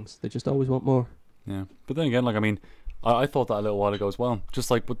those things. They just always want more. Yeah. But then again, like, I mean, I thought that a little while ago as well, just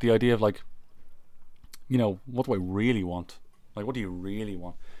like with the idea of like, you know, what do I really want? Like, what do you really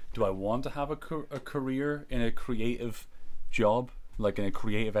want? Do I want to have a career in a creative job, like in a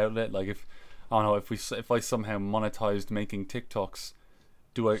creative outlet? Like, if I don't know, if I somehow monetized making TikToks,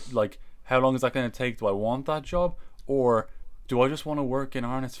 do I, like, how long is that going to take? Do I want that job, or do I just want to work in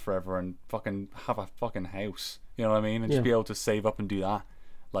harness forever and fucking have a fucking house? You know what I mean? And just be able to save up and do that.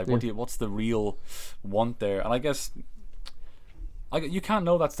 Like, what's the real want there? And I guess, you can't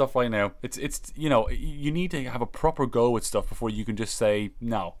know that stuff right now. It's you know, you need to have a proper go with stuff before you can just say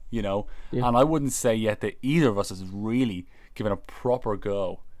no, you know. And I wouldn't say yet that either of us has really given a proper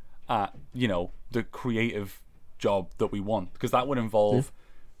go at, you know, the creative job that we want, because that would involve,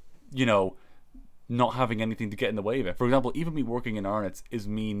 you know, not having anything to get in the way of it. For example, even me working in Arnott's is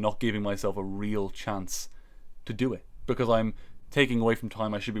me not giving myself a real chance to do it, because I'm taking away from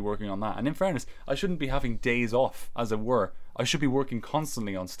time I should be working on that. And in fairness, I shouldn't be having days off, as it were. I should be working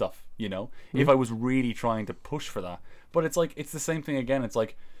constantly on stuff, you know, if I was really trying to push for that. But it's like, it's the same thing again. It's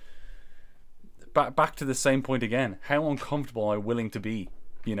like, back to the same point again. How uncomfortable am I willing to be,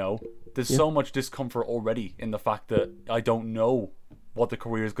 you know? There's so much discomfort already in the fact that I don't know what the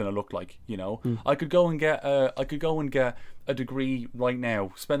career is going to look like, you know. I could go and get a degree right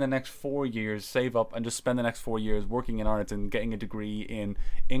now, spend the next 4 years, save up, and just spend the next 4 years working in Ireland and getting a degree in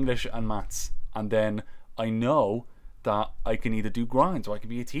English and maths, and then I know that I can either do grinds or I can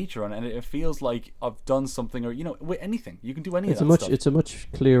be a teacher, and it feels like I've done something, or, you know, with anything you can do any of that stuff. It's a much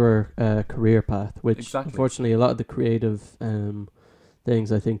clearer career path, which unfortunately a lot of the creative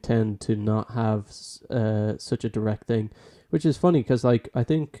things I think tend to not have such a direct thing. Which is funny, because like, I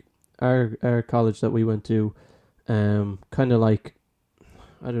think our college that we went to kind of like,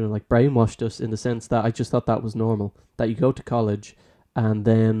 I don't know, like brainwashed us in the sense that I just thought that was normal, that you go to college and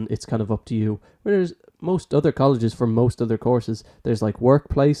then it's kind of up to you. Whereas most other colleges, for most other courses, there's like work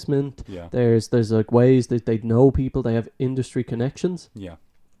placement, there's like ways that they know people, they have industry connections.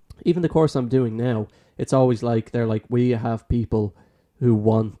 Even the course I'm doing now, it's always like, they're like, we have people who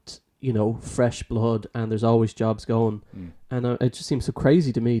want, you know, fresh blood, and there's always jobs going. And it just seems so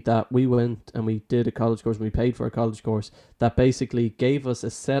crazy to me that we went and we did a college course, and we paid for a college course that basically gave us a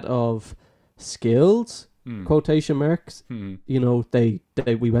set of skills, quotation marks. You know,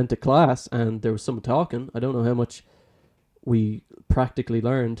 we went to class and there was someone talking. I don't know how much we practically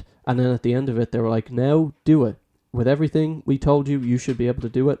learned, and then at the end of it they were like, now do it. with everything we told you, you should be able to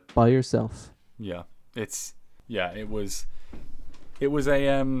do it by yourself. Yeah, it was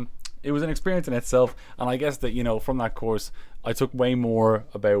an experience in itself, and I guess that, you know, from that course I took way more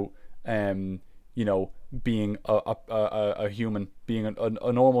about you know, being a human, being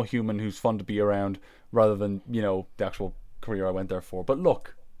a normal human who's fun to be around, rather than, you know, the actual career I went there for. But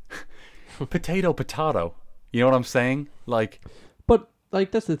look, potato, you know what I'm saying? Like, but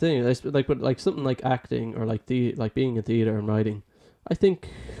like that's the thing. Like something like acting or like being in theater and writing. I think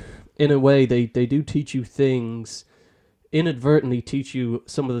in a way they do teach you things, inadvertently teach you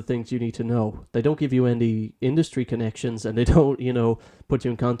some of the things you need to know. They don't give you any industry connections, and they don't, you know, put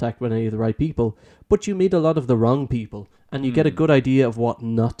you in contact with any of the right people, but you meet a lot of the wrong people, and you get a good idea of what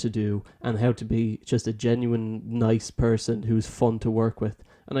not to do and how to be just a genuine nice person who's fun to work with.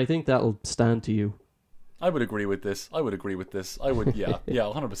 And I think that'll stand to you. I would agree with this. I would, yeah,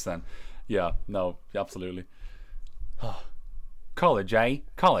 100%. Yeah, no, absolutely. College, eh?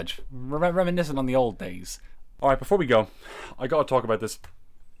 College. Reminiscent on the old days. Alright, before we go, I gotta talk about this.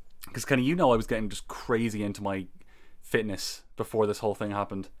 Because, Kenny, you know I was getting just crazy into my fitness before this whole thing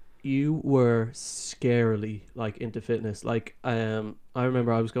happened. You were scarily, like, into fitness. Like, I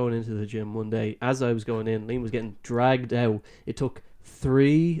remember I was going into the gym one day. As I was going in, Liam was getting dragged out. It took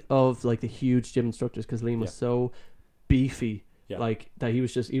 3 of, like, the huge gym instructors, because Liam was so beefy. Yeah. Like, that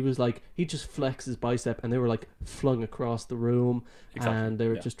he just flexed his bicep, and they were like flung across the room. Exactly. And they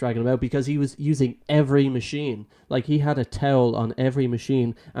were just dragging him out because he was using every machine. Like, he had a towel on every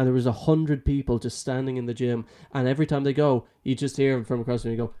machine, and there was 100 people just standing in the gym, and every time they go, you just hear him from across the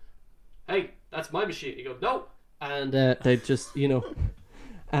room, you go, "Hey, that's my machine." You go, "No." And they just, you know,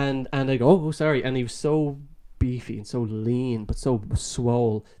 and they go, "Oh, sorry." And he was so beefy and so lean, but so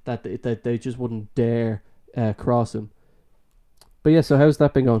swole that they just wouldn't dare cross him. But yeah, so how's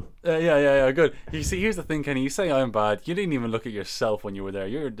that been going? Yeah, good. You see, here's the thing, Kenny. You say I'm bad. You didn't even look at yourself when you were there.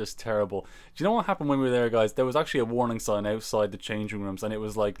 You're just terrible. Do you know what happened when we were there, guys? There was actually a warning sign outside the changing rooms, and it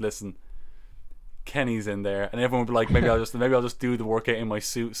was like, "Listen, Kenny's in there," and everyone would be like, maybe I'll just do the workout in my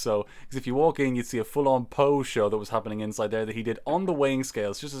suit. So, because if you walk in, you'd see a full-on pose show that was happening inside there that he did on the weighing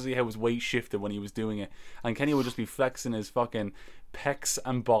scales, just to see how his weight shifted when he was doing it. And Kenny would just be flexing his fucking pecs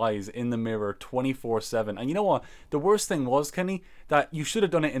and buys in the mirror 24/7. And you know what? The worst thing was, Kenny, that you should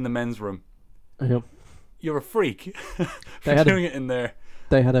have done it in the men's room. Yep. You're a freak for doing it in there.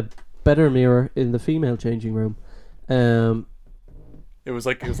 They had a better mirror in the female changing room. It was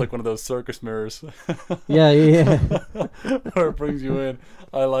like one of those circus mirrors. Yeah. Where it brings you in.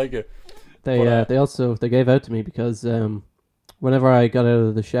 I like it. They gave out to me because whenever I got out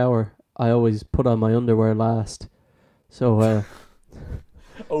of the shower, I always put on my underwear last. So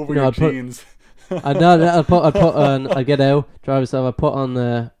over your jeans. I get out, dry myself. I put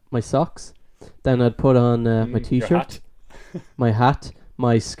on my socks. Then I'd put on my t-shirt, my hat,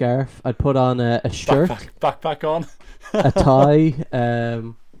 my scarf. I'd put on a shirt, backpack on. A tie,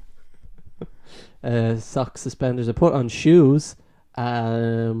 socks, suspenders. I put on shoes,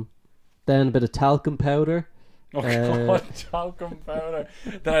 then a bit of talcum powder. Oh God, talcum powder.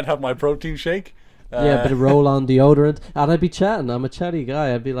 Then I'd have my protein shake. A bit of roll-on deodorant, and I'd be chatting. I'm a chatty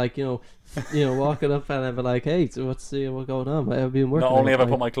guy. I'd be like, walking up, and I'd be like, "Hey, so what's going on?" I've been working. Not only have I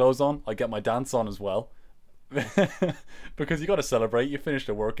put my clothes on, I get my dance on as well, because you got to celebrate. You finished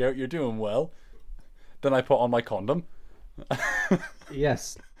a workout, you're doing well. Then I put on my condom.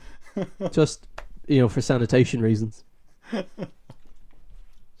 Yes, just for sanitation reasons.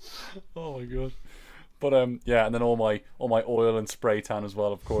 Oh my God. But and then all my oil and spray tan as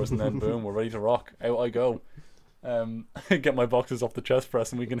well, of course, and then boom, we're ready to rock. Out I go. Get my boxes off the chest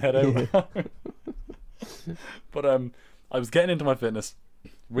press and we can head out. But I was getting into my fitness,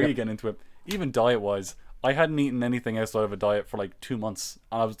 really getting into it. Even diet wise, I hadn't eaten anything outside of a diet for like 2 months,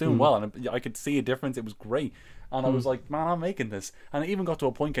 and I was doing well, and I could see a difference. It was great, and I was like, man, I'm making this. And it even got to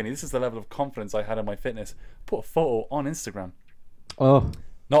a point, Kenny, this is the level of confidence I had in my fitness. Put a photo on Instagram. Oh.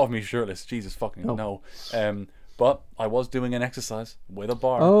 Not of me shirtless, Jesus fucking no. But I was doing an exercise with a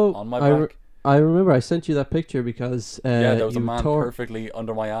bar on my back. I remember I sent you that picture because there was a man perfectly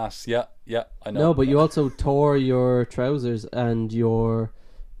under my ass. Yeah, I know. No, but you also tore your trousers and your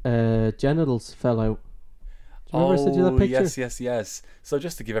genitals fell out. Do you remember I sent you that picture? Yes. So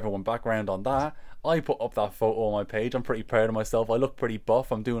just to give everyone background on that, I put up that photo on my page. I'm pretty proud of myself. I look pretty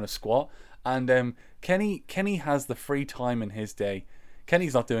buff. I'm doing a squat, and Kenny has the free time in his day.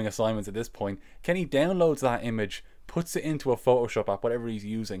 Kenny's not doing assignments at this point. Kenny downloads that image, puts it into a Photoshop app, whatever he's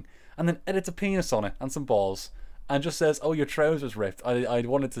using, and then edits a penis on it and some balls, and just says, "Oh, your trousers ripped. I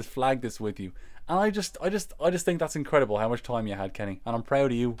wanted to flag this with you." And I just think that's incredible how much time you had, Kenny. And I'm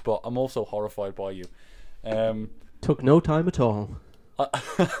proud of you, but I'm also horrified by you. Took no time at all.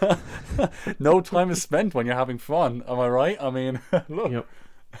 No time is spent when you're having fun. Am I right? I mean, look. Yep.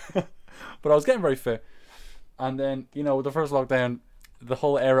 But I was getting very fit, and then with the first lockdown, the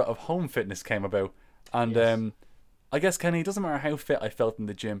whole era of home fitness came about, and Yes. I guess, Kenny, it doesn't matter how fit I felt in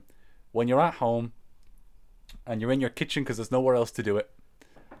the gym, when you're at home and you're in your kitchen because there's nowhere else to do it,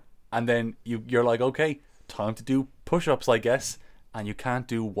 and then you're like, okay, time to do push-ups, I guess, and you can't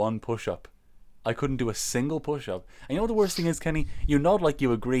do one push-up. I couldn't do a single push-up. And you know what the worst thing is, Kenny? You nod like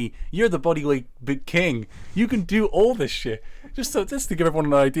you agree. You're the bodyweight big king. You can do all this shit. Just to give everyone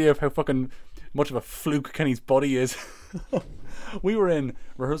an idea of how fucking much of a fluke Kenny's body is. We were in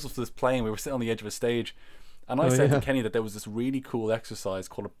rehearsal for this play, and we were sitting on the edge of a stage, and I said to Kenny that there was this really cool exercise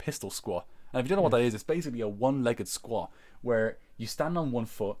called a pistol squat. And if you don't know what that is, it's basically a one-legged squat where you stand on one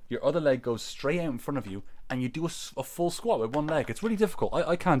foot, your other leg goes straight out in front of you, and you do a full squat with one leg. It's really difficult.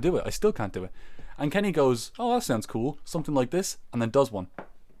 I can't do it. I still can't do it. And Kenny goes, oh, that sounds cool. Something like this. And then does one.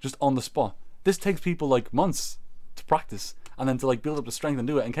 Just on the spot. This takes people like months to practice. And then to like build up the strength and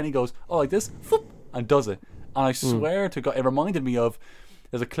do it. And Kenny goes, oh, like this? Foop, and does it. And I swear to God, it reminded me of,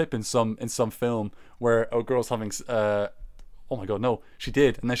 there's a clip in some film where a girl's having, oh my God, no, she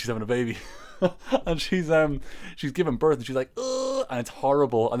did. And then she's having a baby. And she's giving birth, and she's like, ugh, and it's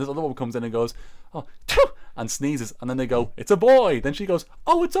horrible. And this other one comes in and goes, oh, and sneezes, and then they go, it's a boy. Then she goes,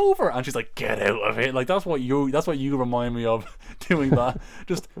 oh, it's over, and she's like, get out of it. Like that's what you remind me of doing that.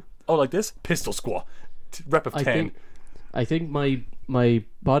 Just like this pistol squat, rep of 10. I think my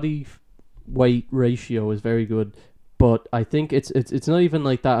body weight ratio is very good, but I think it's not even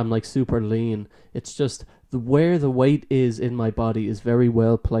like that. I'm like super lean. It's just where the weight is in my body is very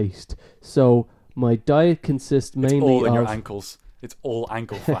well placed. So my diet consists mainly it's all in of your ankles. It's all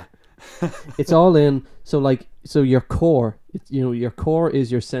ankle fat. It's all in. So your core, your core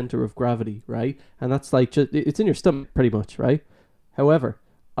is your center of gravity, right? And that's like it's in your stomach pretty much, right? However,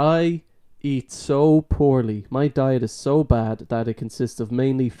 I eat so poorly. My diet is so bad that it consists of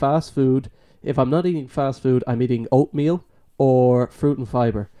mainly fast food. If I'm not eating fast food, I'm eating oatmeal or fruit and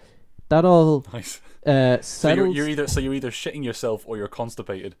fiber. That all Nice. settles. So you're either shitting yourself or you're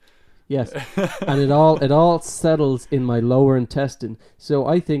constipated. Yes, and it all settles in my lower intestine. So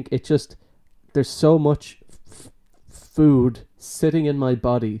I think there's so much food sitting in my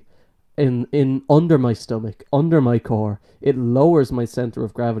body, in under my stomach, under my core. It lowers my center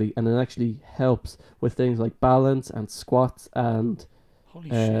of gravity, and it actually helps with things like balance and squats and Holy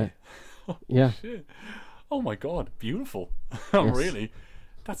shit. yeah. Shit. Oh my God, beautiful. Yes. Really?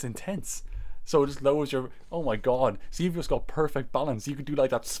 That's intense. So it just lowers your, oh my God. So you've just got perfect balance. You could do like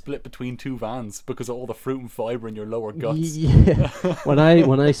that split between two vans because of all the fruit and fiber in your lower guts. Yeah. when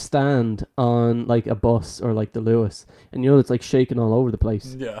I stand on like a bus or like the Lewis, and it's like shaking all over the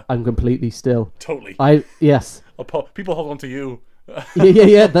place. Yeah. I'm completely still. Totally. Yes. People hold on to you.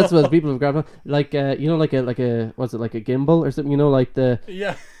 yeah. That's what people have grabbed on. Like like a what's it, like a gimbal or something? Like the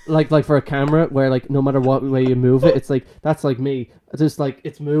Yeah. like for a camera where like no matter what way you move it, it's like that's like me. It's just like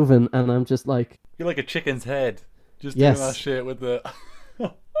it's moving, and I'm just like You're like a chicken's head. Just Yes. doing that shit with the...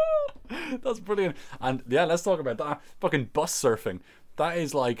 That's brilliant. And yeah, let's talk about that. Fucking bus surfing. That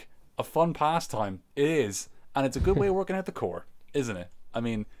is like a fun pastime. It is. And it's a good way of working out the core, isn't it? I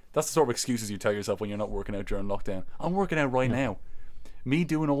mean, that's the sort of excuses you tell yourself when you're not working out during lockdown. I'm working out right now. Me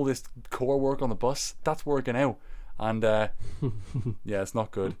doing all this core work on the bus, that's working out. And yeah, it's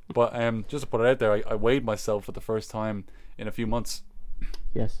not good. But just to put it out there, I weighed myself for the first time in a few months.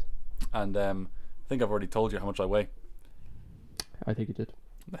 yes. And I think I've already told you how much I weigh. I think it did.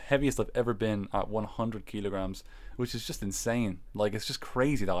 The heaviest I've ever been at 100 kilograms, which is just insane. Like, it's just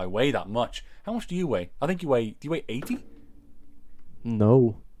crazy that I weigh that much. How much do you weigh? I think do you weigh 80?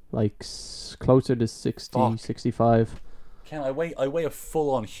 No, like closer to 60, Fuck. 65. Ken, I weigh a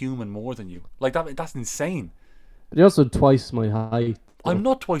full-on human more than you. Like, that's insane. But you're also twice my height. I'm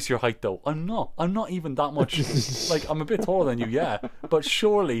not twice your height though. I'm not even that much. Like, I'm a bit taller than you, yeah. But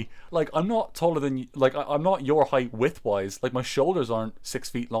surely, like, I'm not taller than you. Like, I'm not your height width-wise. Like, my shoulders aren't 6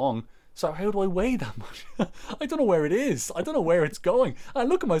 feet long. So how do I weigh that much? I don't know where it is. I don't know where it's going. I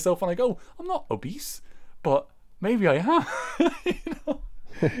look at myself and I go, I'm not obese, but maybe I am.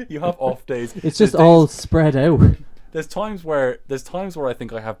 You have off days. It's just all spread out. There's times where I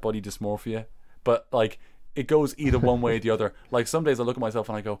think I have body dysmorphia, but like it goes either one way or the other. Like some days I look at myself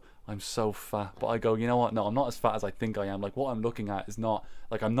and I go, I'm so fat, but I go, you know what? No, I'm not as fat as I think I am. Like what I'm looking at is not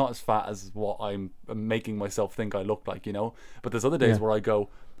like I'm not as fat as what I'm making myself think I look like, But there's other days where I go,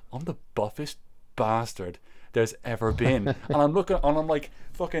 I'm the buffest bastard there's ever been. And I'm looking, and I'm like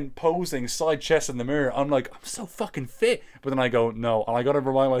fucking posing side chest in the mirror. I'm like, I'm so fucking fit. But then I go, no. And I got to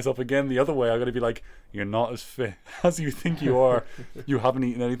remind myself again the other way. I got to be like, you're not as fit as you think you are. You haven't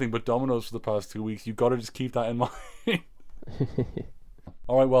eaten anything but Domino's for the past 2 weeks. You got to just keep that in mind.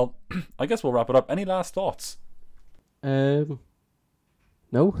 All right, well, I guess we'll wrap it up. Any last thoughts? No.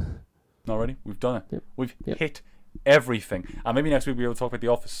 Not ready? We've done it. Yep. We've Yep. hit everything. And maybe next week we'll be able to talk about The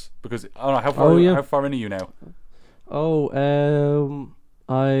Office. Because, I don't know, how far in are you now?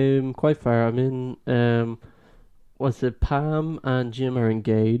 I'm quite far. I'm in, was it Pam and Jim are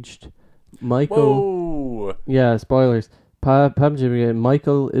engaged? Michael... Whoa! Yeah, spoilers. Pam and Jim are engaged.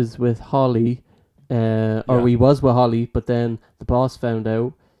 Michael is with Holly, or he was with Holly, but then the boss found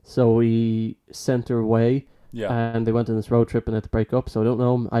out, so he sent her away. Yeah. And they went on this road trip and had to break up. So I don't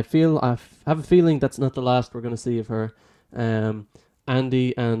know. I have a feeling that's not the last we're going to see of her.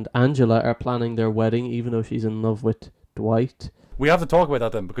 Andy and Angela are planning their wedding, even though she's in love with Dwight. We have to talk about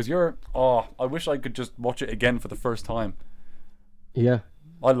that then, because I wish I could just watch it again for the first time. Yeah.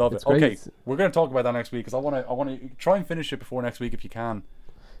 I love It's it. Okay, great. we're going to talk about that next week, because I want to try and finish it before next week if you can.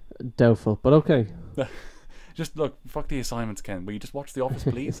 Doubtful, but okay. Just look, fuck the assignments, Ken. Will you just watch The Office,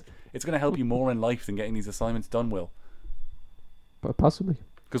 please? It's going to help you more in life than getting these assignments done, Will. But possibly.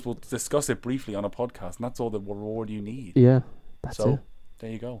 Because we'll discuss it briefly on a podcast, and that's all the reward you need. Yeah, that's So, it.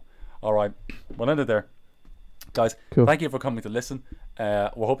 there you go. All right, we'll end it there. Guys, Cool. thank you for coming to listen. We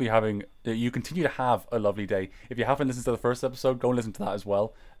hope you continue to have a lovely day. If you haven't listened to the first episode, go and listen to that as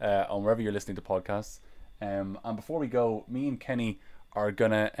well on wherever you're listening to podcasts. And before we go, me and Kenny are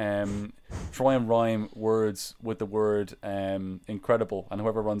gonna try and rhyme words with the word incredible, and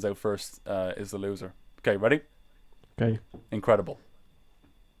whoever runs out first is the loser. Okay, ready? Okay. Incredible.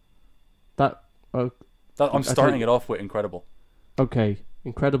 I'm I'm starting it off with incredible. Okay.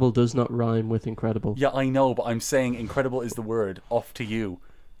 Incredible does not rhyme with incredible. Yeah, I know, but I'm saying incredible is the word. Off to you.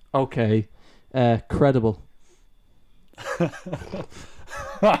 Okay. Credible.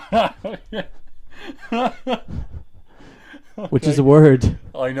 Which is a word.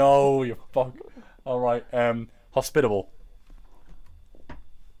 I know, you fuck. Alright, hospitable.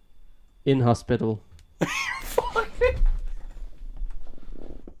 Inhospitable.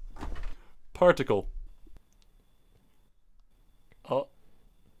 Particle. Oh.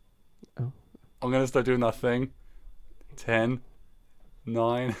 Oh. I'm gonna start doing that thing. 10,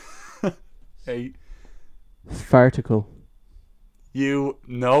 9, 8. Farticle.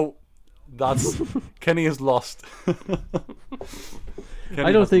 No. That's Kenny is lost. Kenny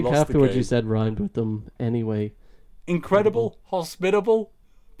I don't has think lost half the the words game. you said rhymed with them anyway. Incredible, hospitable,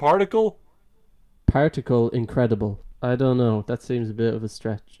 particle. Particle, incredible. I don't know. That seems a bit of a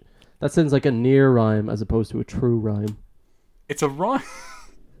stretch. That sounds like a near rhyme as opposed to a true rhyme. It's a rhyme.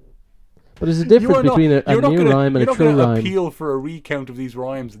 But there's a difference between a near rhyme and a true You're not going rhyme. to appeal for a recount of these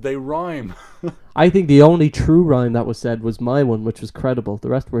rhymes. They rhyme. I think the only true rhyme that was said was my one, which was credible. The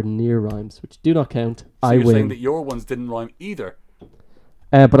rest were near rhymes, which do not count. So I you're win. saying that your ones didn't rhyme either.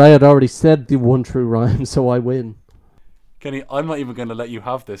 But I had already said the one true rhyme, so I win. Kenny, I'm not even going to let you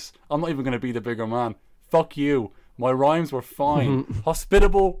have this. I'm not even going to be the bigger man. Fuck you. My rhymes were fine.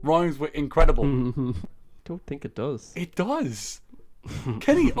 Hospitable rhymes with incredible. Don't think it does. It does.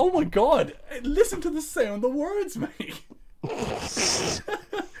 Kenny, oh my god. Listen to the sound the words make.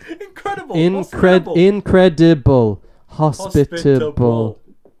 Incredible. Hospitable. Incredible. Hospitable.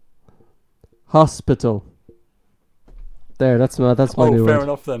 Hospital. There, that's my new fair word.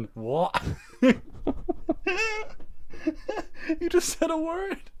 enough then. What? You just said a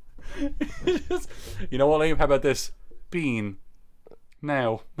word. You know what, Liam? How about this? Bean.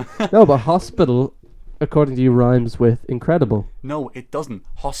 Now. No, but hospital, according to you, rhymes with incredible. No, it doesn't.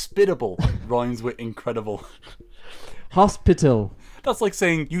 Hospitable rhymes with incredible. Hospital. That's like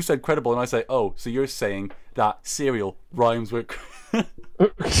saying you said credible and I say, oh, so you're saying that cereal rhymes with...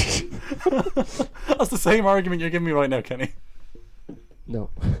 That's the same argument you're giving me right now, Kenny. No,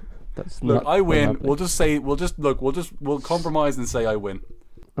 that's Look, not. I win. happening. We'll compromise and say I win.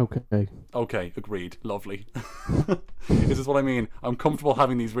 Okay. Okay, agreed. Lovely. This is what I mean. I'm comfortable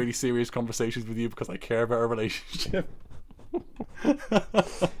having these really serious conversations with you because I care about our relationship.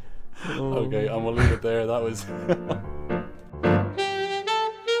 Okay, and we'll leave it there. That was...